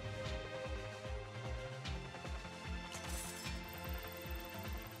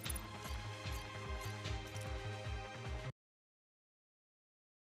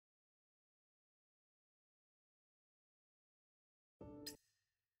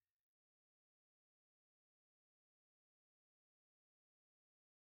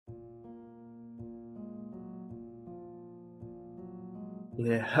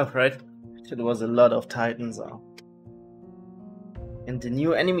 Yeah, right. It was a lot of Titans. And the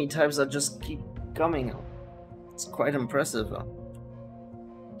new enemy types are just keep coming. It's quite impressive.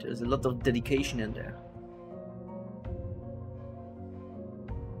 There's a lot of dedication in there.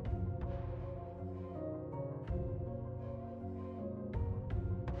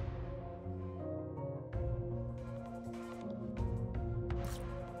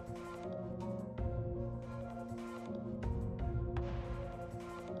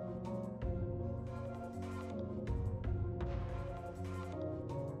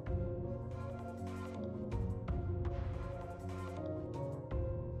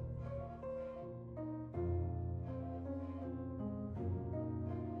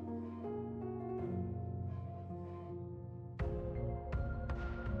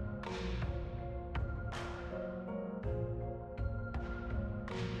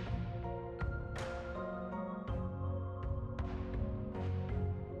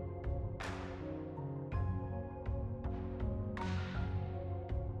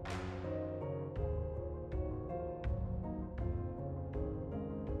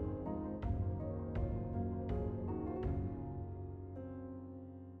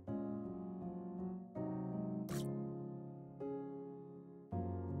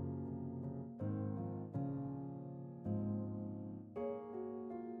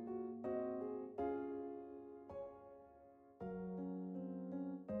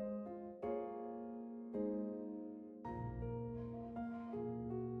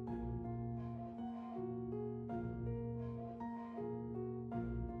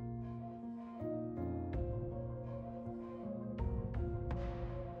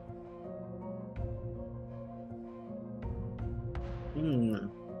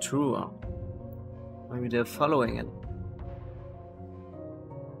 True. Maybe they're following it.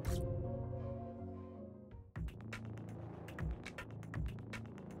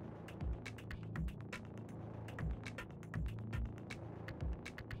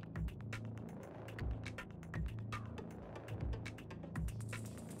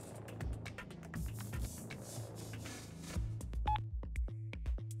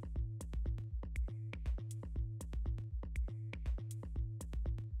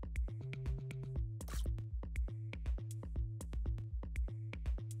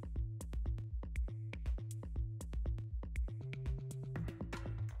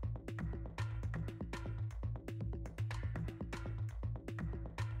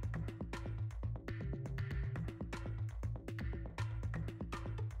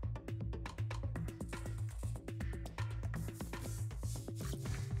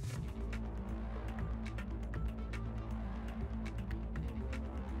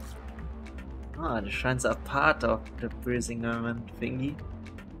 Ah, the shrines are part of the breathing element thingy.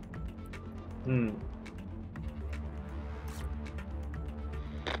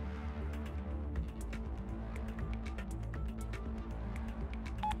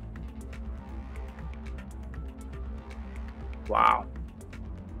 Wow.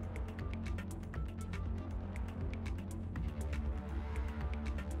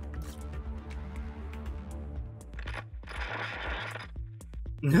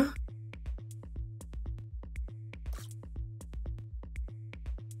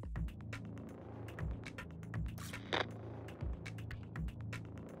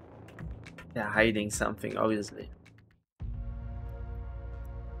 They're hiding something, obviously.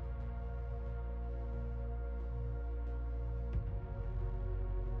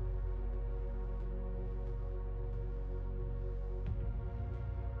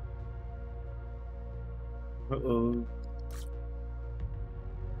 Uh-oh.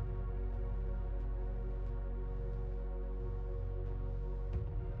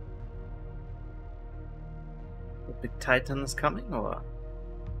 The big Titan is coming, or?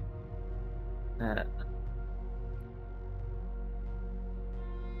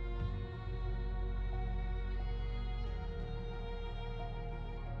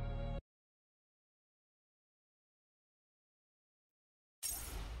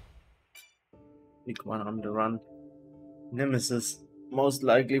 Big one on the run. Nemesis, most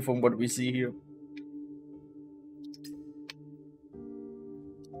likely from what we see here.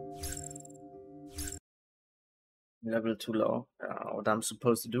 Level too low. What I'm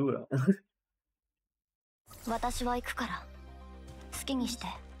supposed to do. 私は行くから好きにして。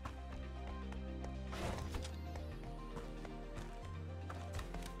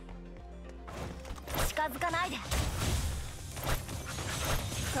近づかないで。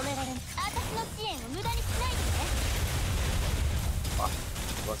止められん。私の支援を無駄にしないでね。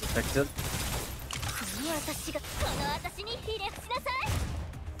Was affected. この私にひれ伏しなさい。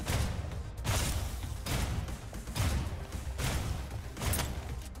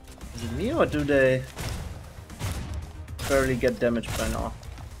Is it me, or do they barely get damaged by now?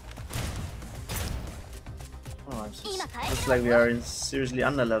 Oh, it looks like we are seriously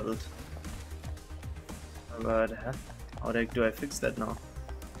underleveled. But how the heck do I fix that now?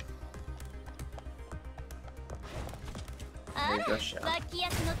 There you go, shot.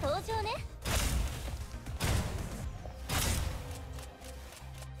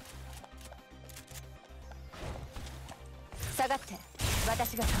 下がって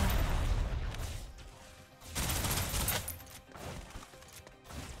私が変わる。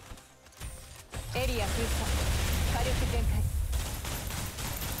エリア封鎖火力全開。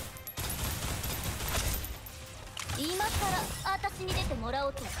今から私に出てもらお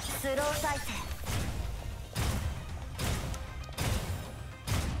うと。スロー再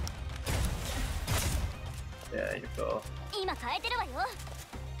生。There you go. 今変えてるわよ。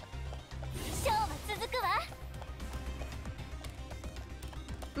ショーは続くわ。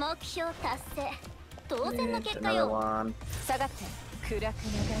目標達成。当然の結果よ。下がって暗く長い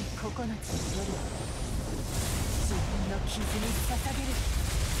9つの夜を自分の傷に捧げる。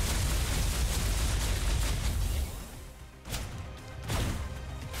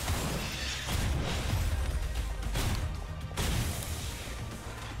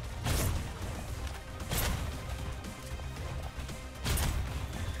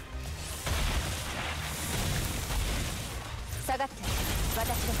下がって私が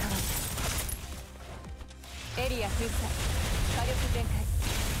変わる。エリア封鎖火力全開。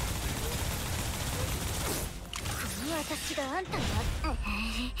この私があんたの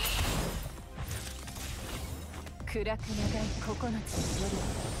暗く長い9つの夜を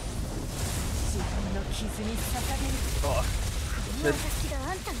自分の傷に捧げる。この outfit.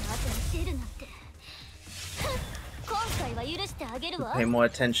 Pay more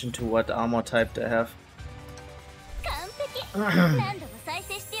attention to what armor type they have.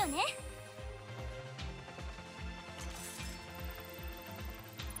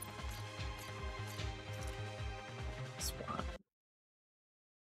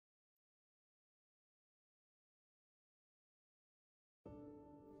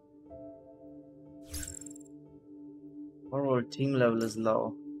 Overall team level is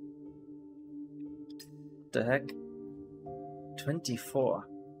low. What the heck? 24.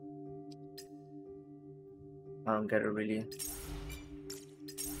 I don't get it really.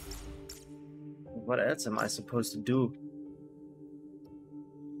 What else am I supposed to do?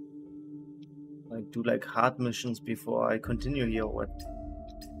 Like do like hard missions before I continue here or what?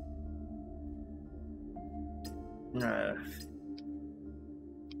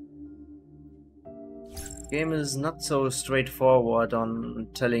 Game is not so straightforward on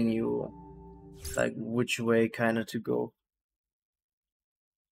telling you like which way kinda to go.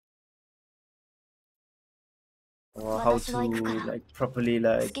 Or how to like properly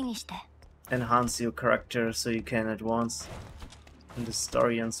like enhance your character so you can advance in the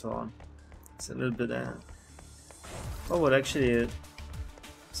story and so on. It's a little bit well, what actually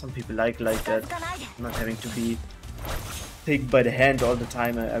some people like that, not having to be taken by the hand all the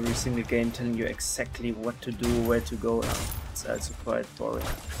time, every single game telling you exactly what to do, where to go. It's also quite boring.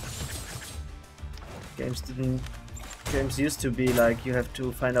 Games used to be like you have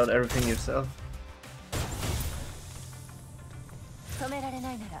to find out everything yourself.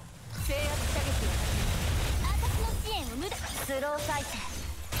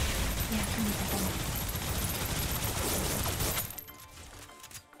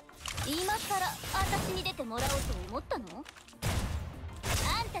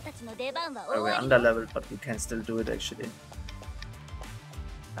 We're under leveled, but we can still do it actually.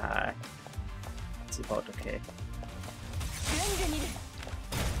 It's about okay.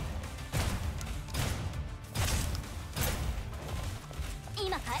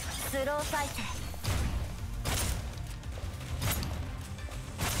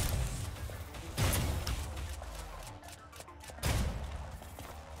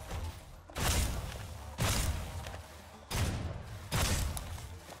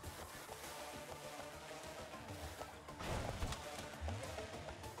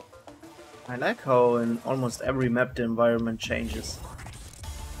 I like how in almost every map the environment changes.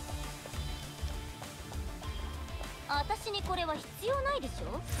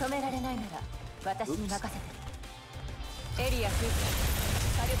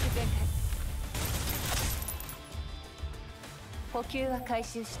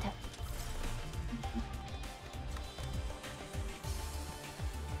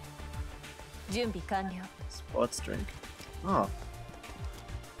 Sports drink. Oh.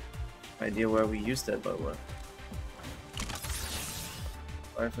 Idea where we use that, but what?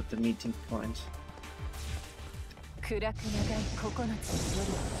 Arrive at the meeting point.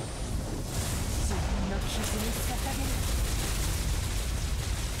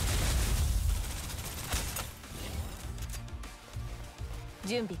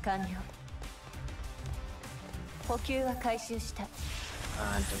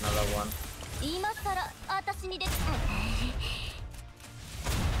 And another one.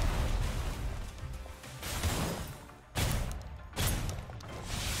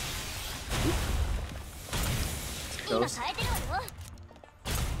 Close.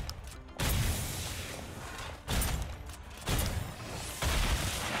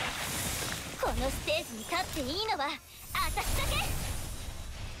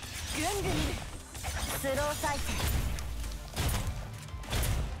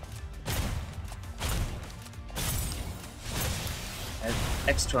 Have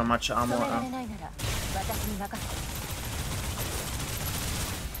extra much armor.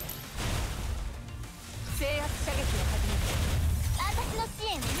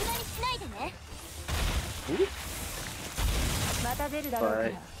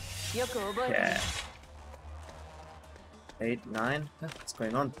 Yeah. 8, 9. What's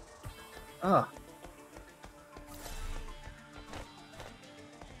going on? Ah.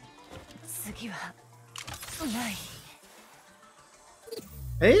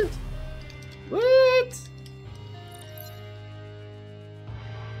 Failed? What?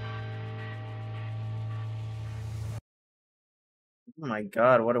 Oh my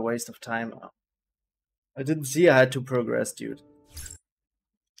god, what a waste of time. I didn't see I had to progress, dude.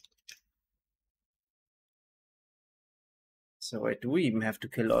 So wait, do we even have to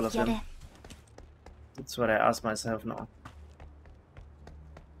kill all of them? That's what I ask myself now.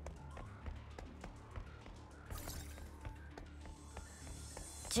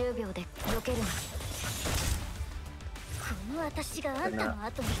 10秒で避けるな。この私があんたの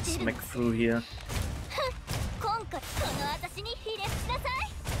後に出るの。 Smack through here. 今回この私にひれ伏しなさい。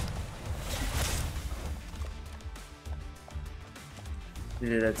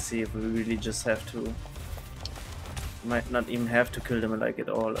 Really, let's see if we really just have to. Might not even have to kill them like at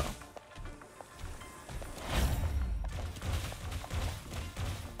all.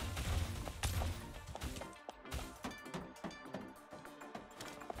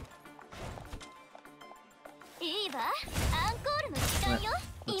 いいわ、アンコールの時間よ。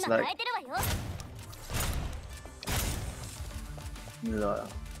 Looks 今 like- 変えてるわよ。 Lol.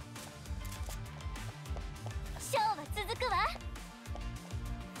 ショーは続くわ。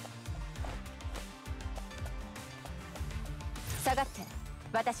下がって、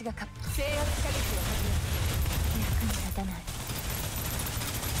私が制圧射撃を始める。役に立たない。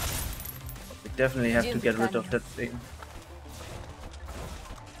 We definitely have to get rid of that thing.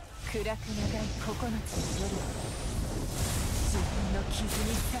 暗く長い9つの夜を自分の傷に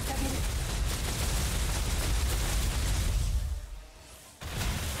捧げる。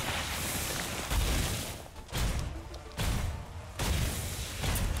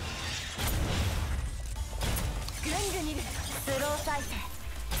ぐんぐんいる。スロー再生。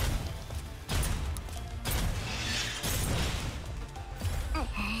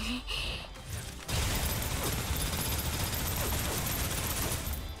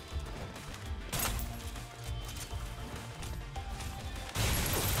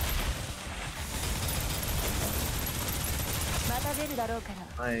また出るだろうか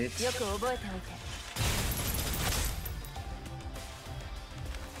ら、 Right. よく覚えておいて。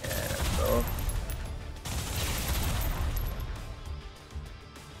 So.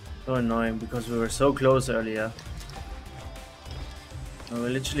 So annoying because we were so close earlier. And we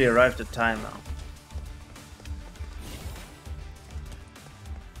literally arrived at time now.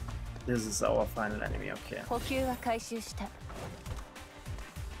 This is our final enemy, okay. 補給は回収した。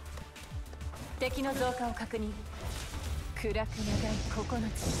敵の増加を確認。暗く長い9つの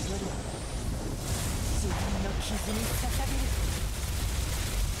夜を自分の傷に捧げる。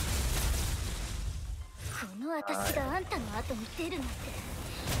この私があんたの後に出るなんて。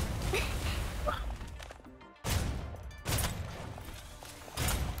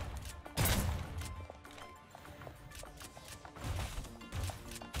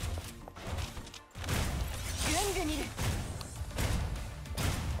ぐんぐんいる。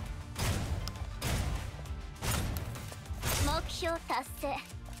目標達成。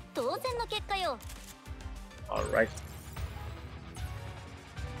当然の結果よ。 Alright.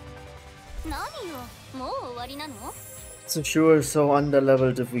 何よ、もう終わりなの？ So sure, so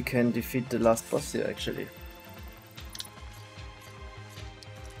underleveled if we can defeat the last boss here actually.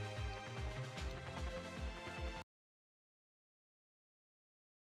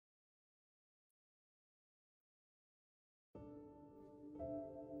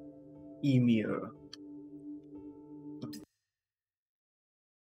 Ymir.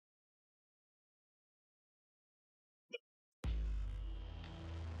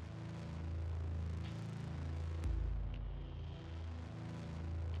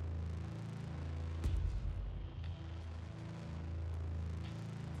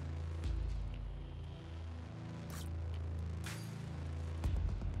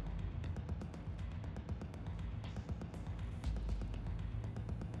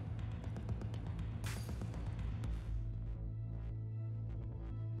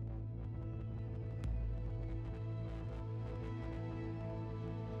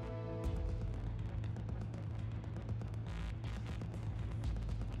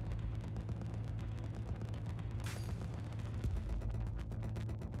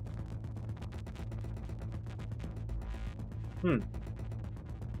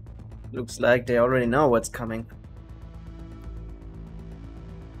 Looks like they already know what's coming.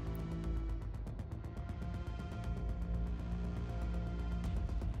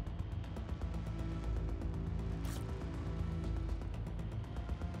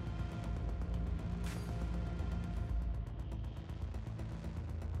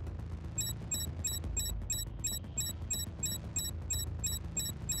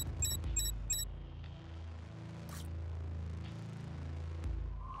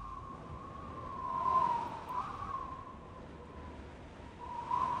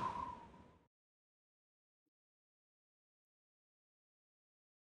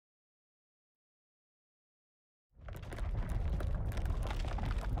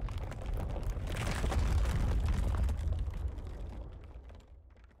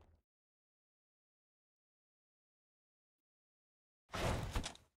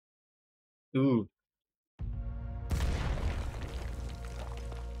 Ooh.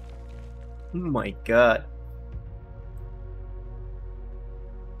 Oh my god.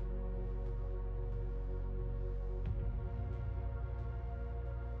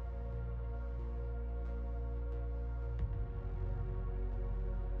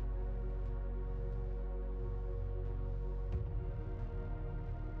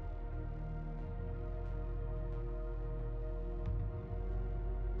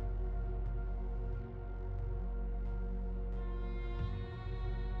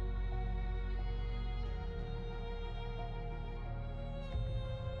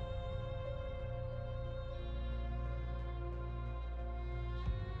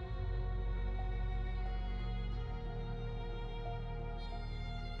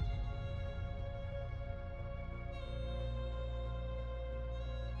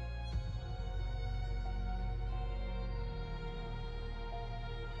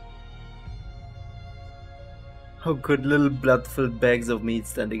 How could little blood-filled bags of meat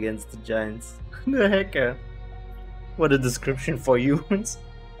stand against the giants? The hecker. What a description for humans.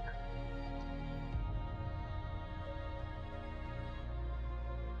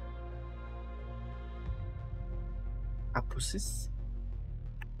 Aposis?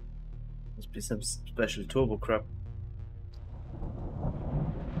 Must be some special turbo crap.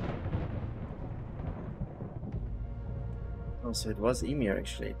 Oh, so it was Ymir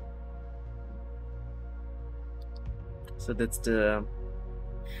actually. So that's the...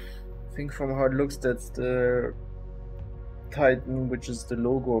 I think from how it looks, that's the Titan, which is the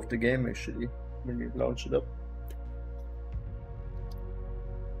logo of the game actually, when you launch it up.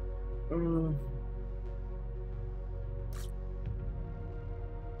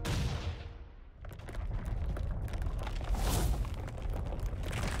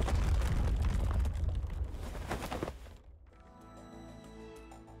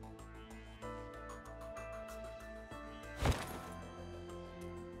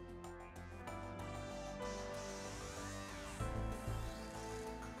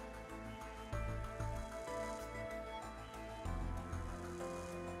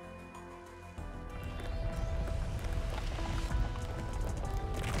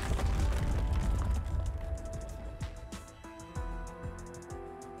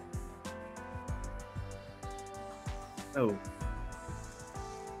 Oh.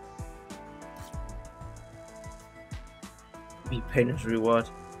 Be pain as reward.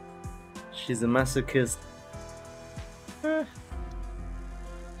 She's a masochist.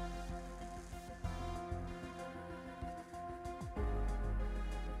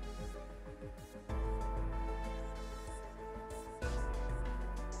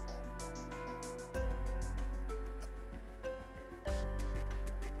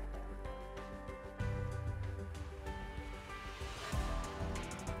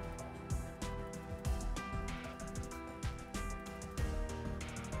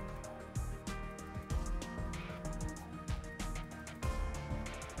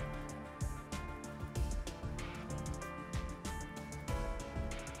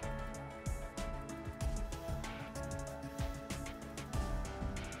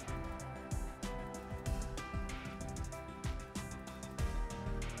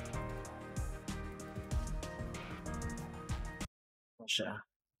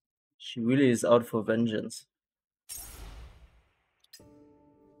 She really is out for vengeance.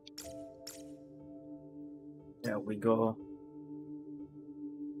 There we go.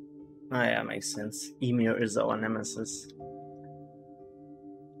 Ah, yeah, makes sense. Ymir is our nemesis.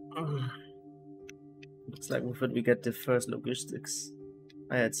 Looks like with it we get the first logistics.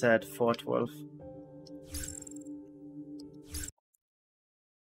 I had said 412.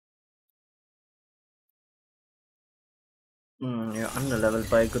 You're underleveled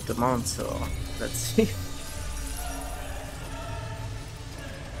by a good amount, so let's see.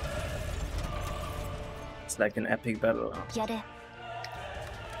 It's like an epic battle. What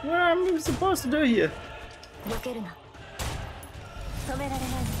am I supposed to do here?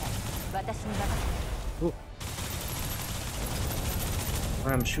 Ooh.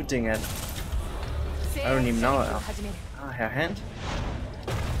 What I'm shooting at? I don't even know. Ah, her hand?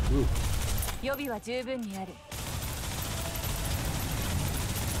 Ooh.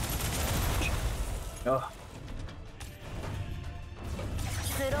 Oh.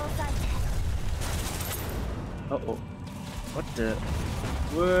 Uh-oh. What the...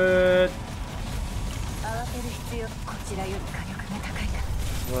 What?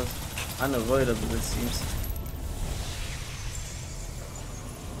 It was unavoidable, it seems.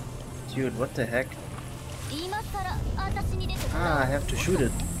 Dude, what the heck? Ah, I have to shoot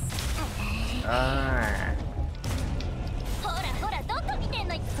it. Ah.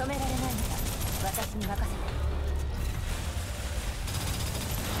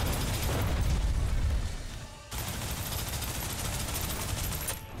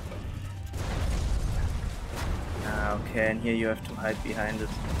 Okay, and here you have to hide behind it.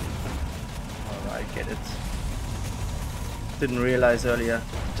 Alright, get it. Didn't realize earlier.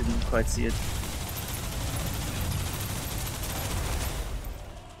 Didn't quite see it.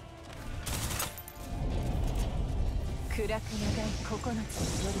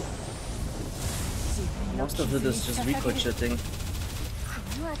 Most of it is just ricocheting.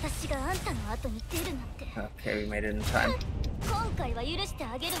 Okay, we made it in time.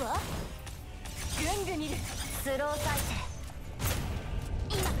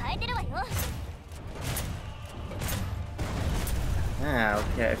 Ah,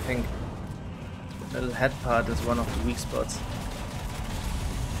 okay, I think the little head part is one of the weak spots.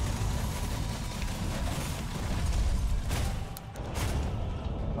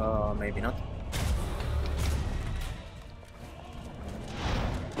 Oh, maybe not.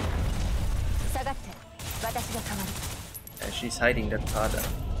 She's hiding that part. Oops.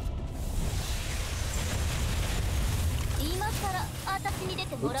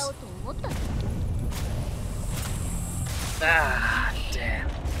 Ah, damn.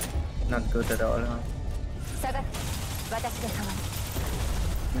 Not good at all, huh?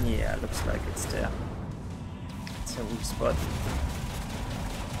 Yeah, looks like it's there. It's a weak spot.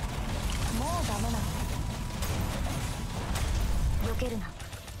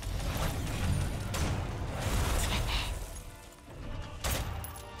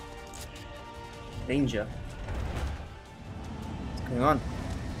 Danger. What's going on?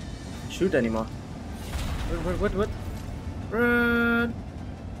 Can't shoot anymore. What? Run!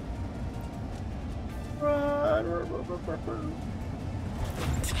 Run!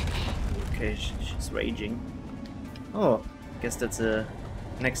 Okay, she's raging. Oh, guess that's a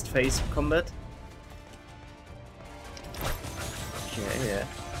next phase of combat. Okay, yeah.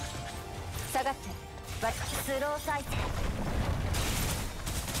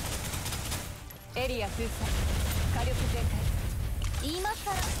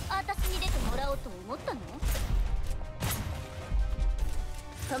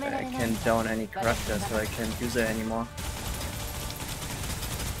 I can't down any character, so I can't use her anymore.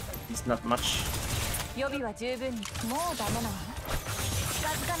 At least not much.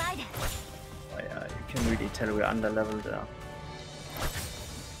 Oh yeah, you can really tell we're under leveled there.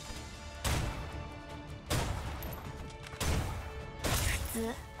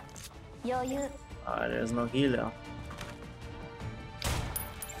 Ah, there's no healer.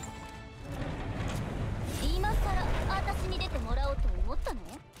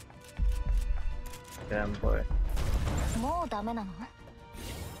 Damn boy.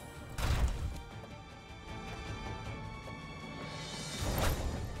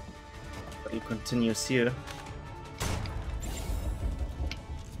 But he continues here.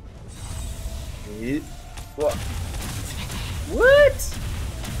 What? What?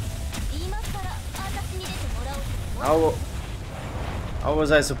 How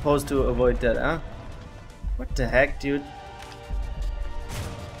was I supposed to avoid that, huh? What the heck, dude?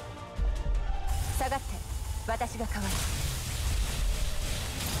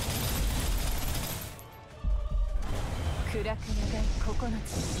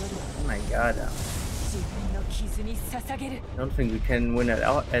 Oh my god. I don't think we can win at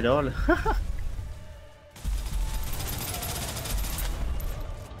all.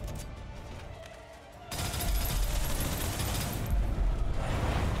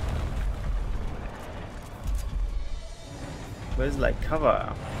 Where's like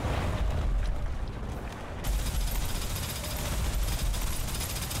cover?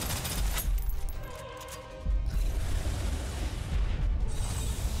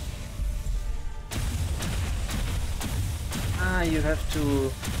 Ah, you have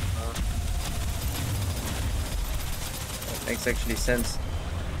to. That makes actually sense.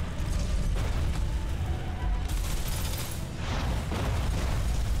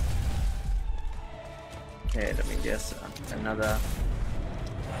 Okay, let me guess. Another.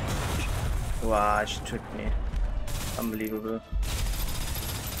 Wow, she tricked me. Unbelievable.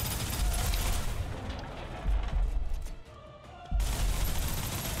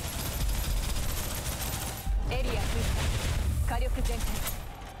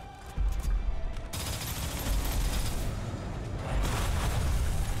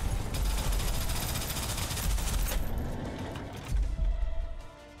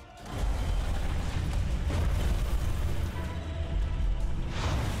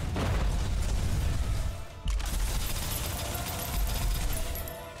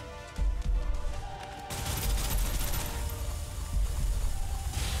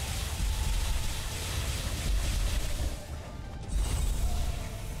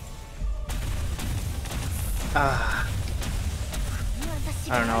 Ah.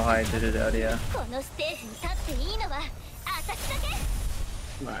 I don't know how I did it earlier. このステージに立っていいのは私だけ。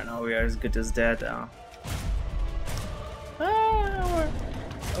 I know we are as good as dead.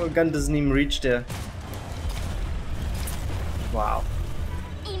 Our gun doesn't even reach there. Wow.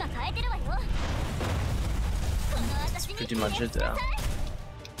 今変えてるわよ。この私に Pretty much it.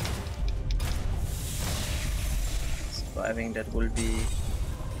 Surviving that will be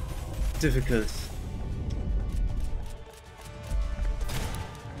difficult.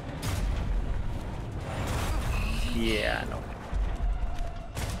 Yeah, no.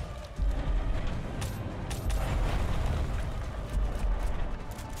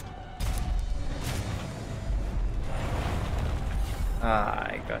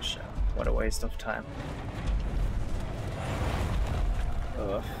 Ah, gosh, what a waste of time.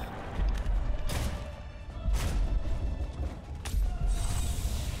 Ugh.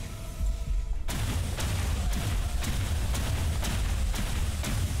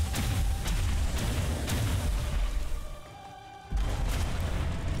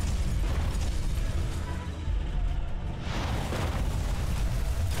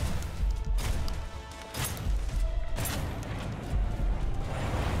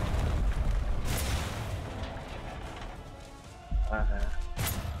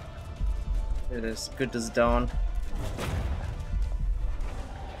 It is good as down.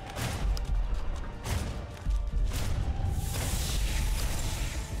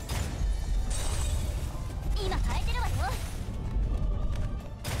 今変えてるわよ。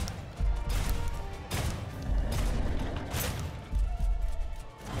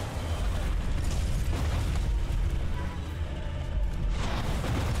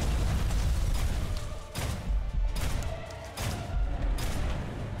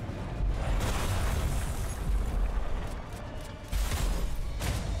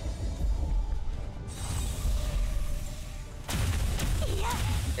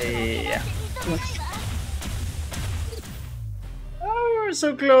 Yeah. Oh, we were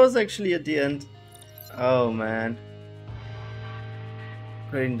so close actually at the end. Oh man.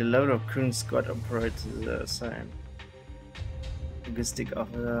 Creating the level of current squad operates the same. Logistic of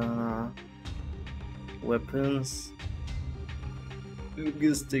weapons.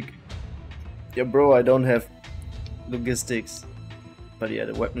 Logistic. Yeah, bro, I don't have logistics. But yeah,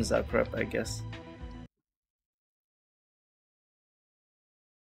 the weapons are crap, I guess.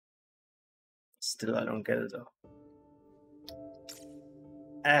 Still, I don't get it though.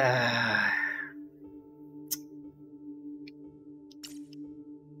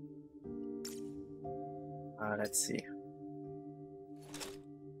 Let's see.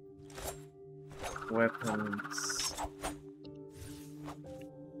 Weapons.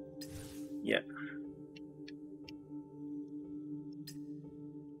 Yeah.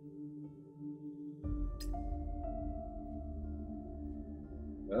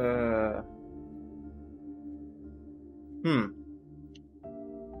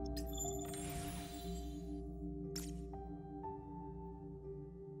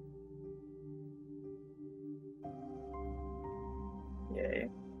 Yay.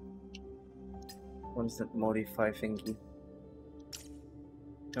 What is that modify thingy?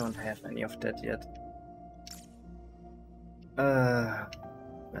 Don't have any of that yet.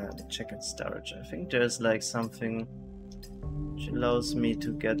 Let me check in storage. I think there's like something which allows me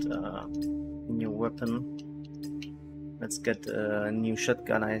to get a new weapon. Let's get a new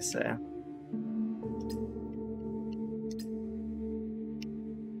shotgun, I say.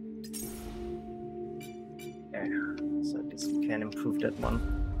 Yeah, so at least we can improve that one.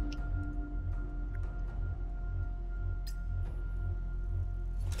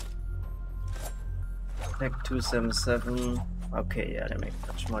 Attack 277. Okay, yeah, they make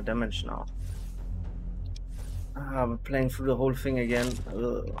much more damage now. We're playing through the whole thing again.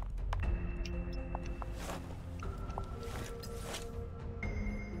 Ugh.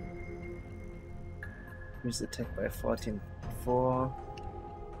 Increase attack by 14.4.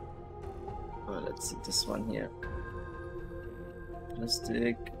 Let's see this one here.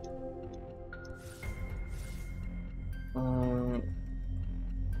 Plastic.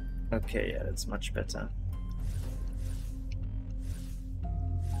 Okay, yeah, that's much better.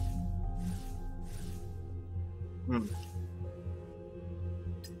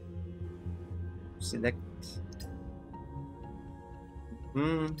 Select.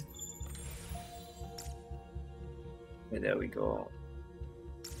 Okay, there we go.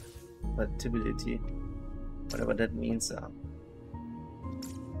 Compatibility. Whatever that means.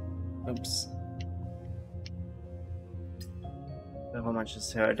 Oops. How much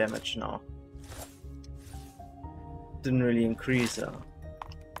is her damage now? Didn't really increase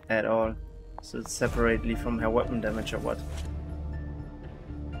at all. So it's separately from her weapon damage or what?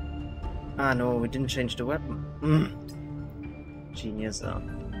 Ah, no, we didn't change the weapon. Genius,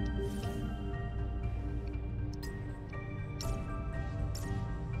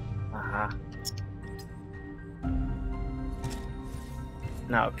 Aha.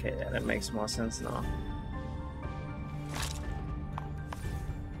 Now, okay, yeah, that makes more sense now.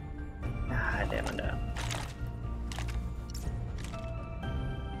 Ah, damn it.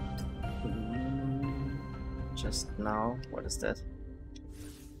 Just now, what is that?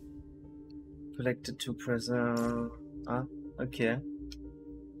 Collected to present. Ah, okay.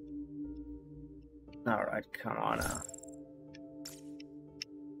 Alright, come on now.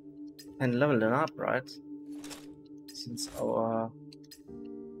 And level it up, right? Since our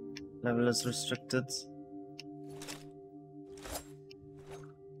level is restricted.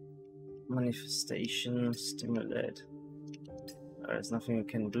 Manifestation, stimulate. There's nothing you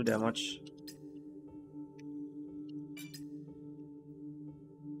can do that much.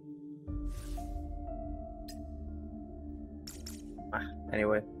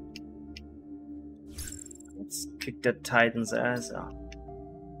 Anyway, let's kick that Titan's ass out.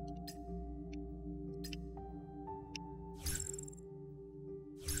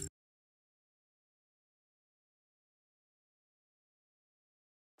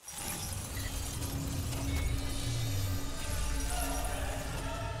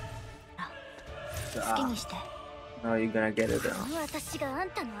 Now you're gonna get it now.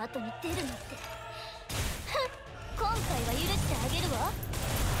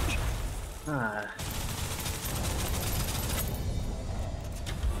 Ah.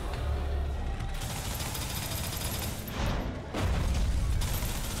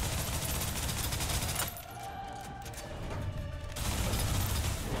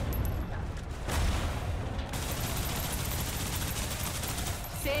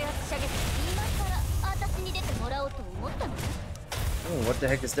 Oh, what the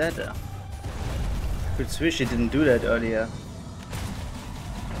heck is that? Could swish, he didn't do that earlier.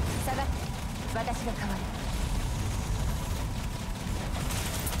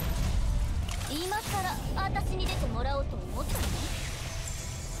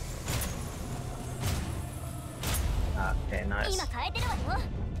 Okay, nice.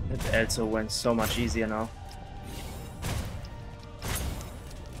 It also went so much easier now.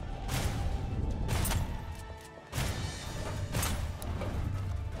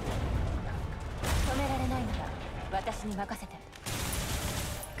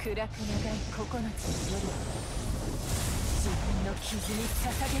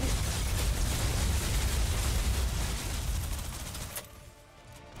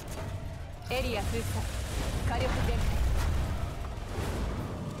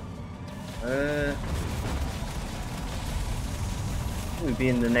 We'll be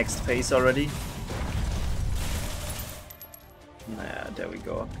in the next phase already. Yeah, there we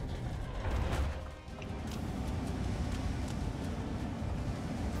go.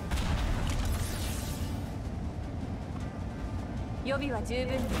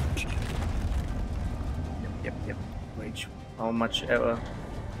 Yep. Rage how much ever.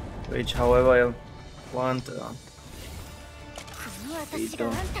 Rage however I want. We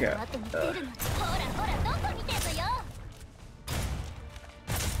don't care.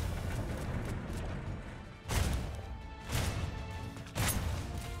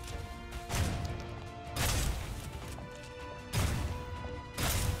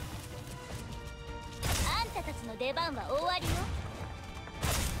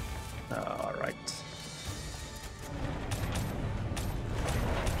 Alright.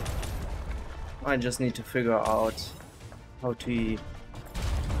 I just need to figure out how to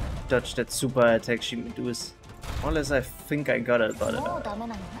dodge that super attack she does. Unless I think I got it, but I don't know.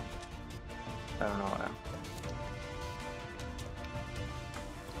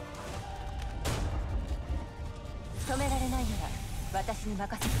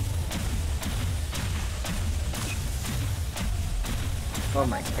 Oh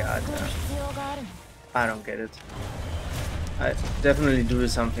my god. I don't get it. I definitely do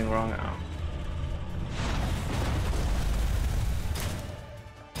something wrong now.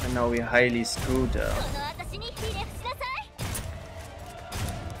 And now we're highly screwed.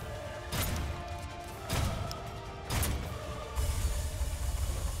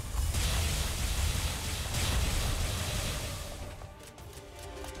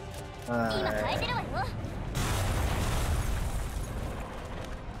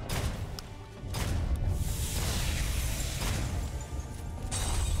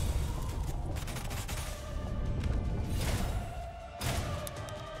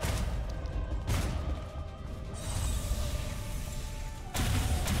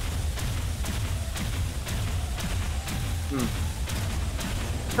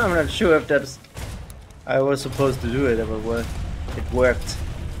 I'm not sure if that's... I was supposed to do it, but well, it worked.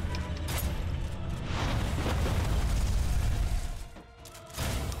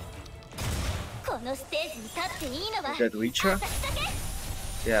 Did that reach her?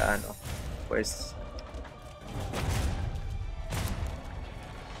 Yeah, I know. Where's...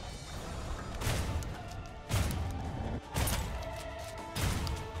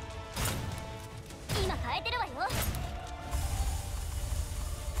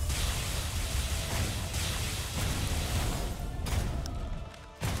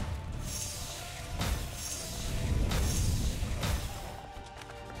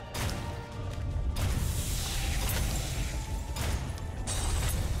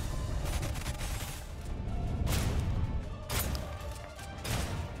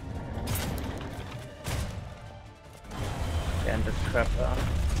 and the crap out.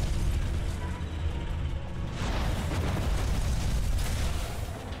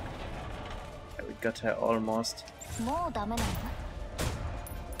 Yeah, we got her almost.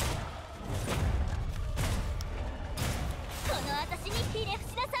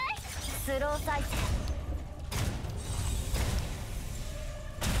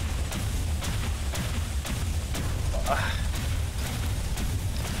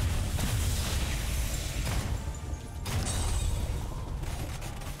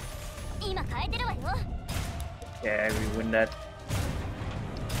 Yeah, we win that.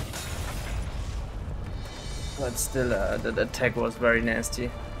 But still, the attack was very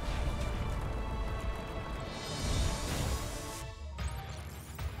nasty.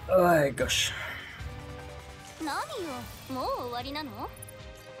 Oh my gosh.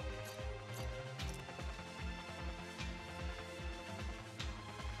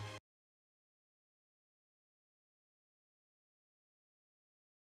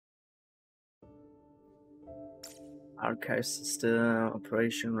 Archive system,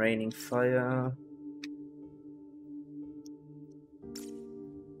 Operation Raining Fire.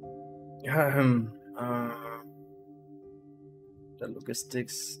 The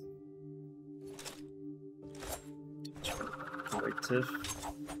logistics. Collective.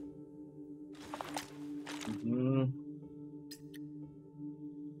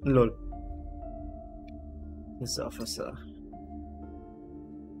 Lol. This officer.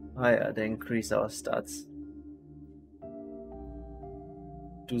 Ah yeah, they increase our stats.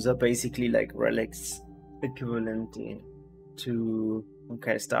 Those are basically like relics equivalent to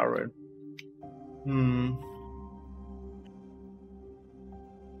okay, Star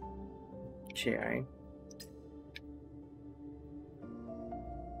Okay.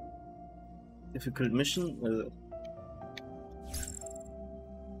 Difficult mission.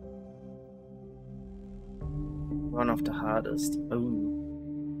 One of the hardest.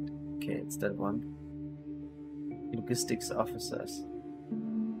 Oh. Okay, it's that one. Logistics officers.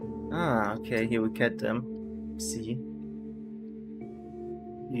 Ah, okay, here we get them. See.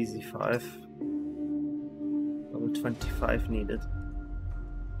 Easy 5. Level 25 needed.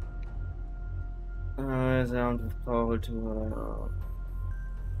 Sound of power to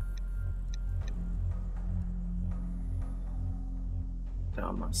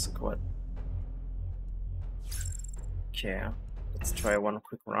Dharma squad. Okay, let's try one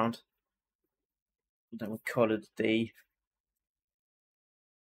quick round. Then we call it a day.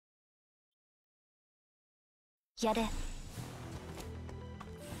 やれ。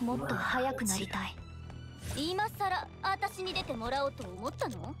もっと速くなりたい。今さら私に出てもらおうと思った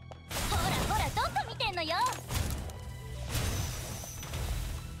の？ほらほら、どこ見てんのよ。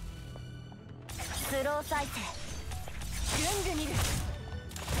スロー再生。ぐんぐん見る。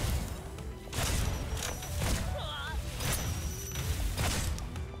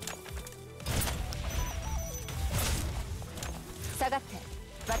下がって、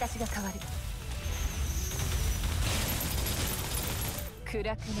私が変わる。暗く長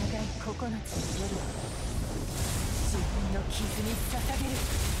い9つの夜を自分の傷に捧げる。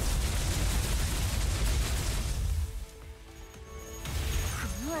こ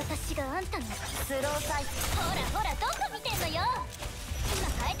の私があんたのスローサイズ。ほらほら、どこ見てんのよ。今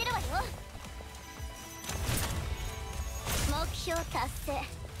変えてるわよ。目標達成。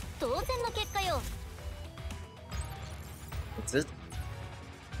当然の結果よ。That's it?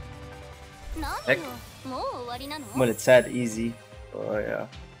 何よ、もう終わりなの？ Well, it said easy. Oh yeah,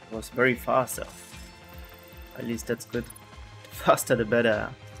 it was very fast though. At least that's good. The faster the better.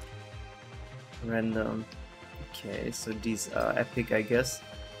 Random. Okay, so these are epic, I guess.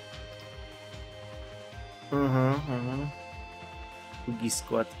 Boogie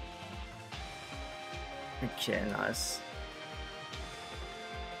squad. Okay, nice.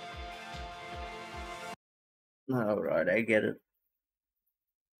 Alright, I get it.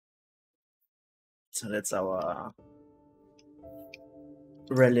 So that's our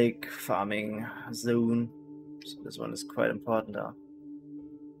relic farming zone. So this one is quite important.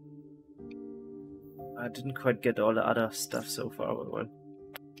 I didn't quite get all the other stuff so far, but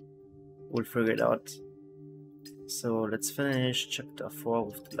we'll figure it out. So let's finish chapter 4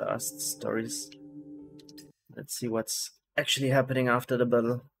 with the last stories. Let's see what's actually happening after the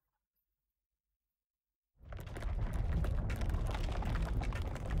battle.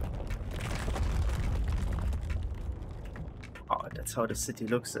 Oh, that's how the city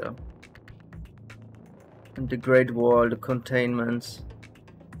looks there. And the Great Wall, the Containment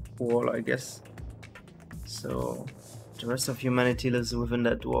Wall, I guess. So the rest of humanity lives within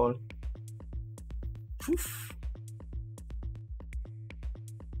that wall. Poof.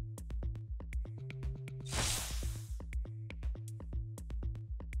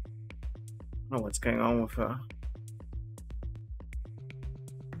 I don't know what's going on with her.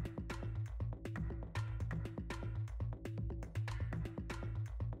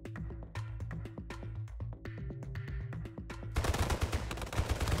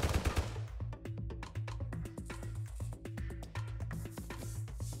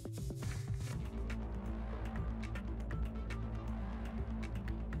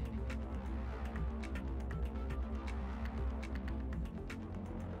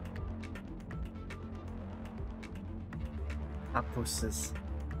 Aposis.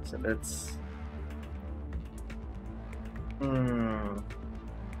 So that's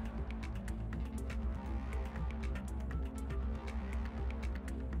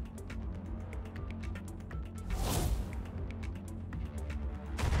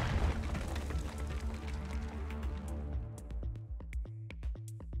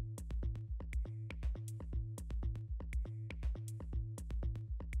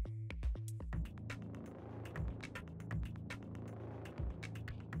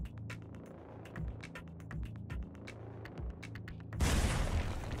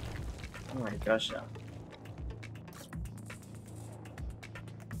oh my gosh, yeah.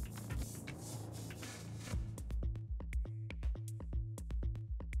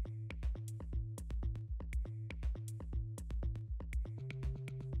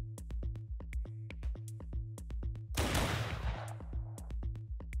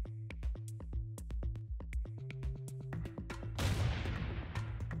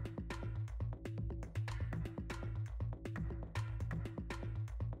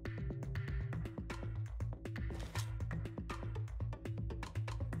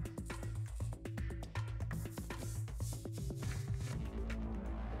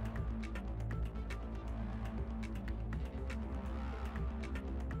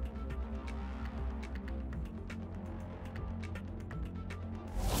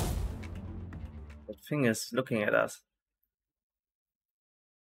 That thing is looking at us.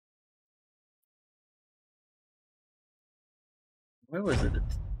 Where was it?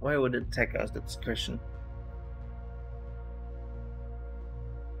 Why would it attack us? That's the question.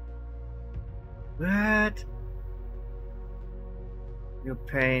 What? Your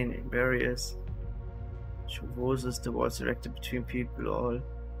pain, barriers. Chevoses, the walls erected between people, all.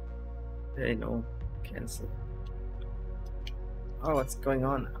 They know. Cancel. Oh, what's going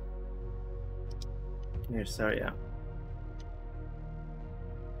on? Here, sorry, yeah.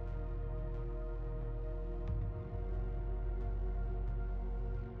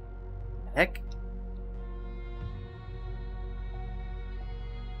 Heck?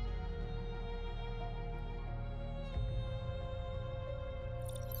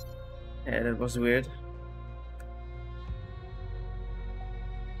 Yeah, that was weird.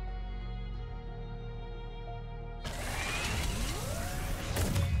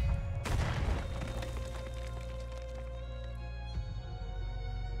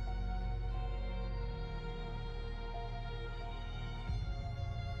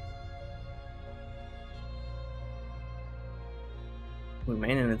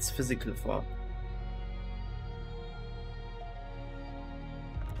 Remain in its physical form.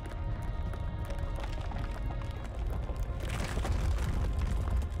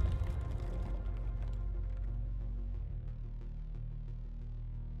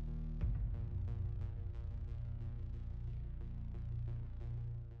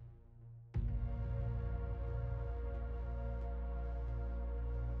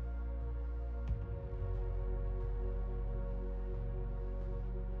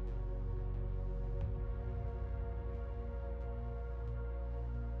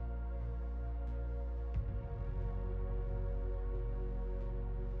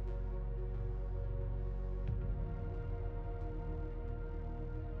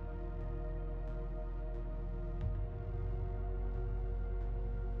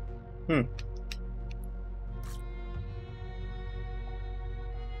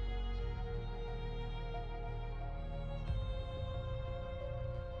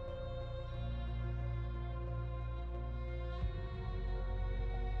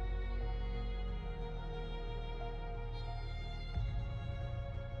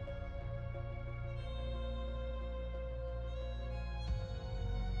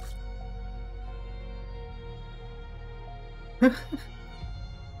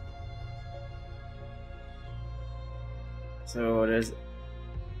 So there's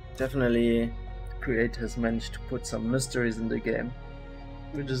definitely creators managed to put some mysteries in the game,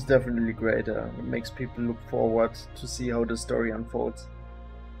 which is definitely great. It makes people look forward to see how the story unfolds.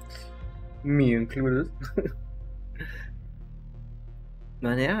 Me included.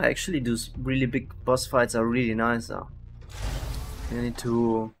 But yeah, actually those really big boss fights are really nice. You need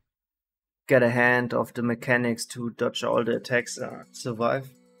to get a hand of the mechanics to dodge all the attacks, survive.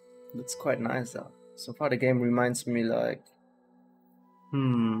 That's quite nice. So far the game reminds me like,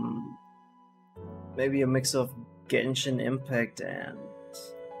 maybe a mix of Genshin Impact and,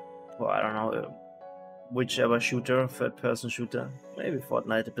 well, I don't know, whichever shooter, third-person shooter. Maybe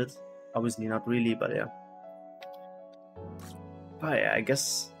Fortnite a bit. Obviously not really, but yeah. But yeah, I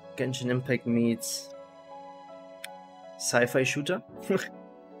guess Genshin Impact meets sci-fi shooter.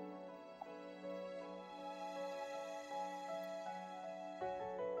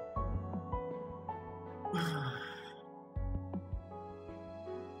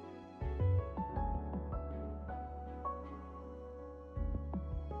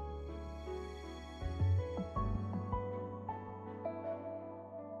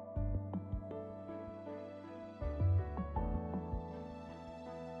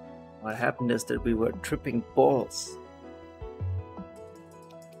 What happened is that we were tripping balls.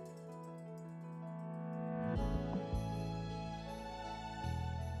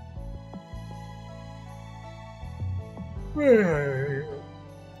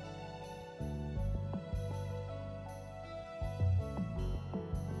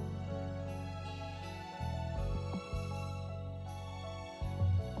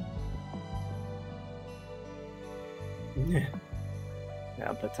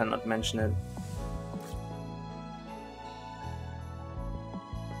 Yeah, better not mention it.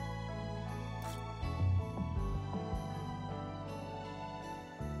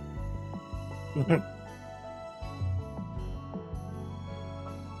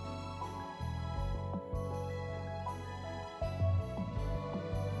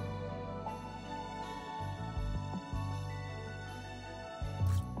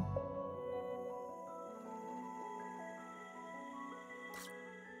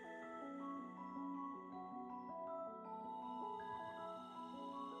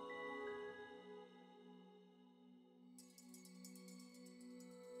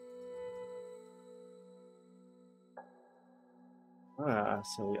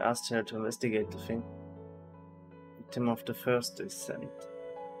 So we asked her to investigate the thing. Victim of the first descent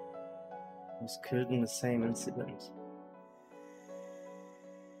was killed in the same incident.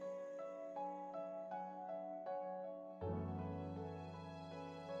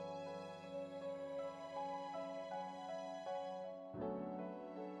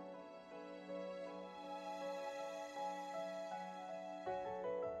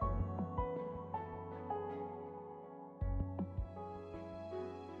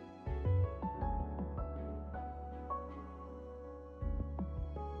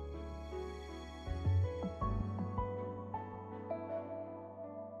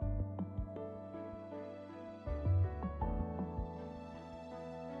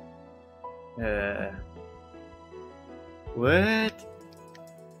 What?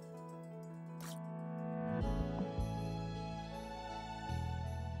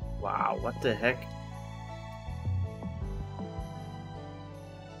 Wow, what the heck?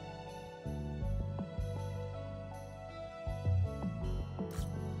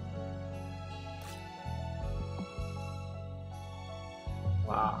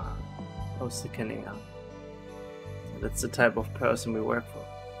 Wow, how sickening. That's the type of person we work for.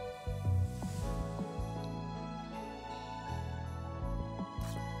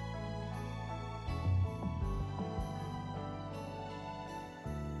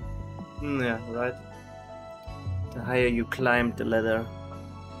 Yeah, right. The higher you climb the ladder,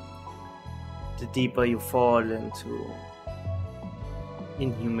 the deeper you fall into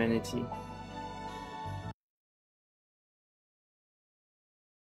inhumanity.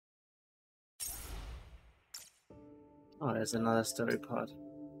 Oh, there's another story part.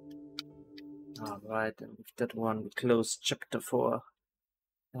 Alright, and with that one we close chapter 4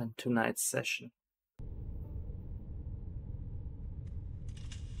 and tonight's session.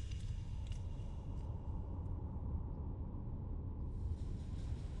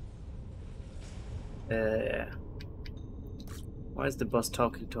 Why is the boss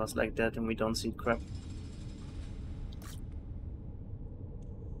talking to us like that and we don't see crap?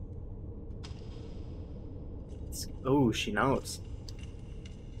 Oh, she knows.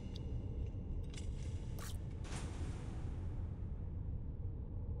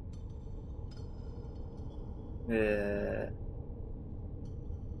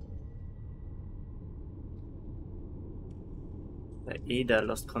 The Ada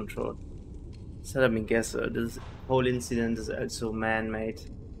lost control. So let me guess, this whole incident is also man-made.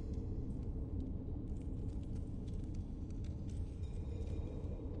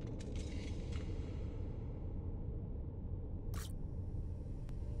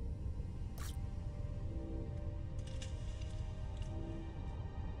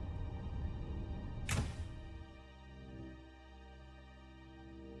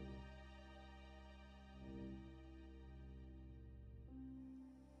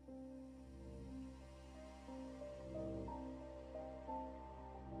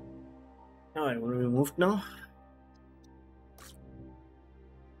 Alright, we're removed now.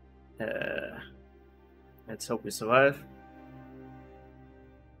 Let's hope we survive.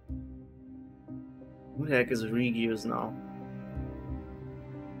 Who the heck is Regius now?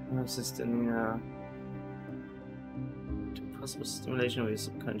 Assisting to possible stimulation of your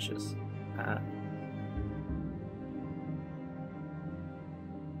subconscious.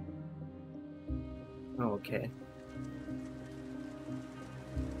 Oh, okay.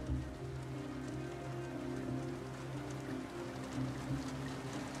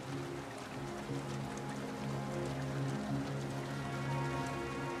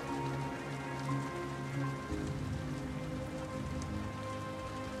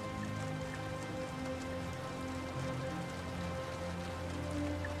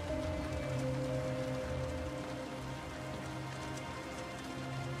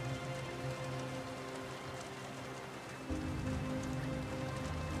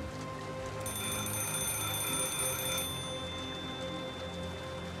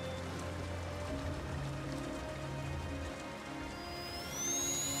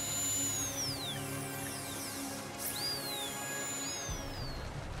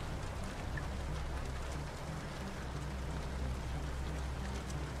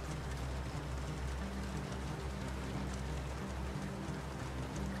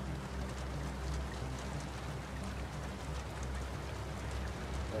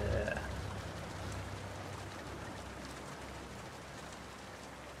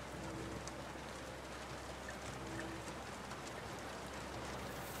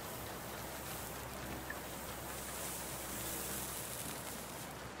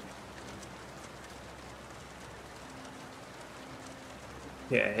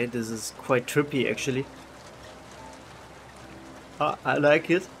 Yeah, this is quite trippy actually. I like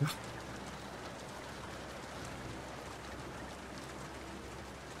it.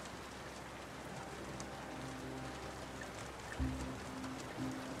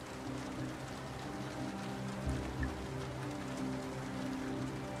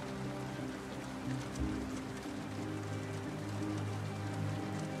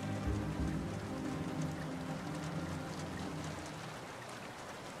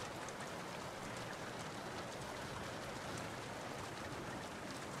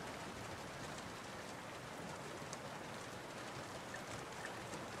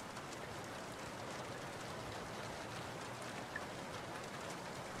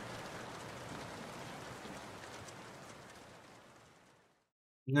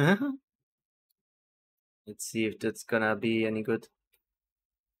 Let's see if that's gonna be any good.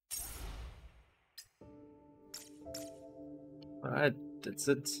 Alright, that's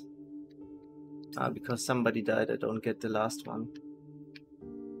it. Because somebody died, I don't get the last one.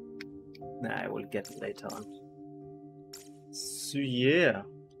 Nah, I will get it later on. So yeah.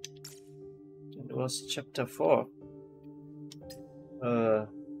 It was chapter 4.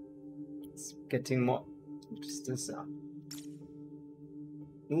 It's getting more... What is this?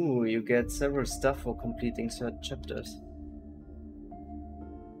 Ooh, you get several stuff for completing certain chapters.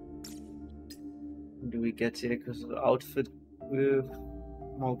 What do we get here? Because of the outfit with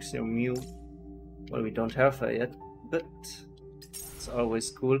Moxie Mew. Well, we don't have her yet, but it's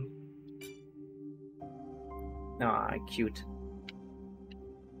always cool. Ah, cute.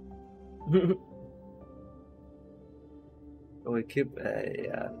 Oh, we keep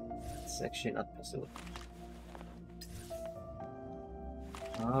yeah, it's actually not possible.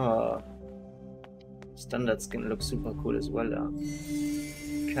 Ah, standard skin looks super cool as well.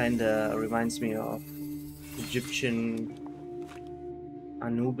 Kinda reminds me of Egyptian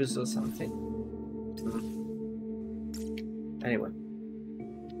Anubis or something. Anyway,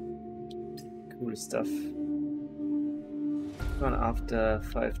 cool stuff. And after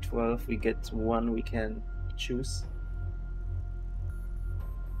 512 we get one we can choose.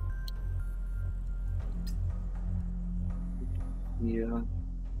 Yeah,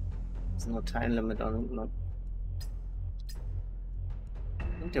 there's no time limit on it. Not. I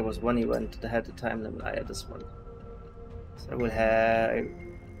think there was one event that had a time limit. I had this one, so I will have.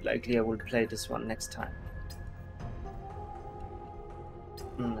 I will play this one next time.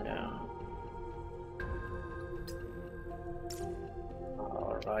 Yeah.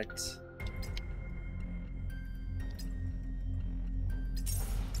 All right.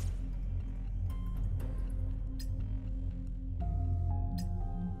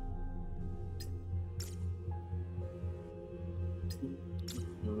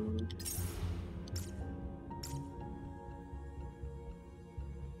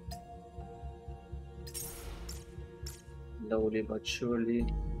 Slowly but surely. I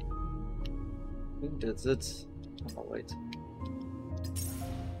think that's it. Oh, wait.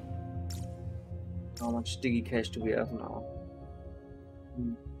 How much Digi Cash do we have now?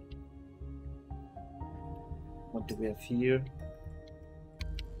 What do we have here?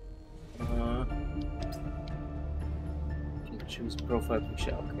 Can choose profile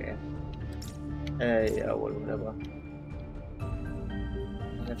picture, okay. Yeah, well, whatever. I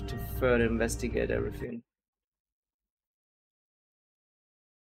have to further investigate everything.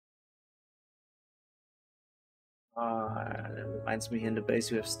 That reminds me, in the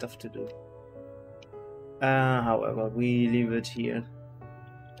base we have stuff to do. However, we leave it here.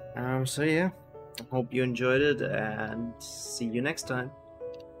 So yeah, I hope you enjoyed it and see you next time.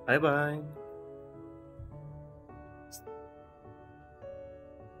 Bye bye.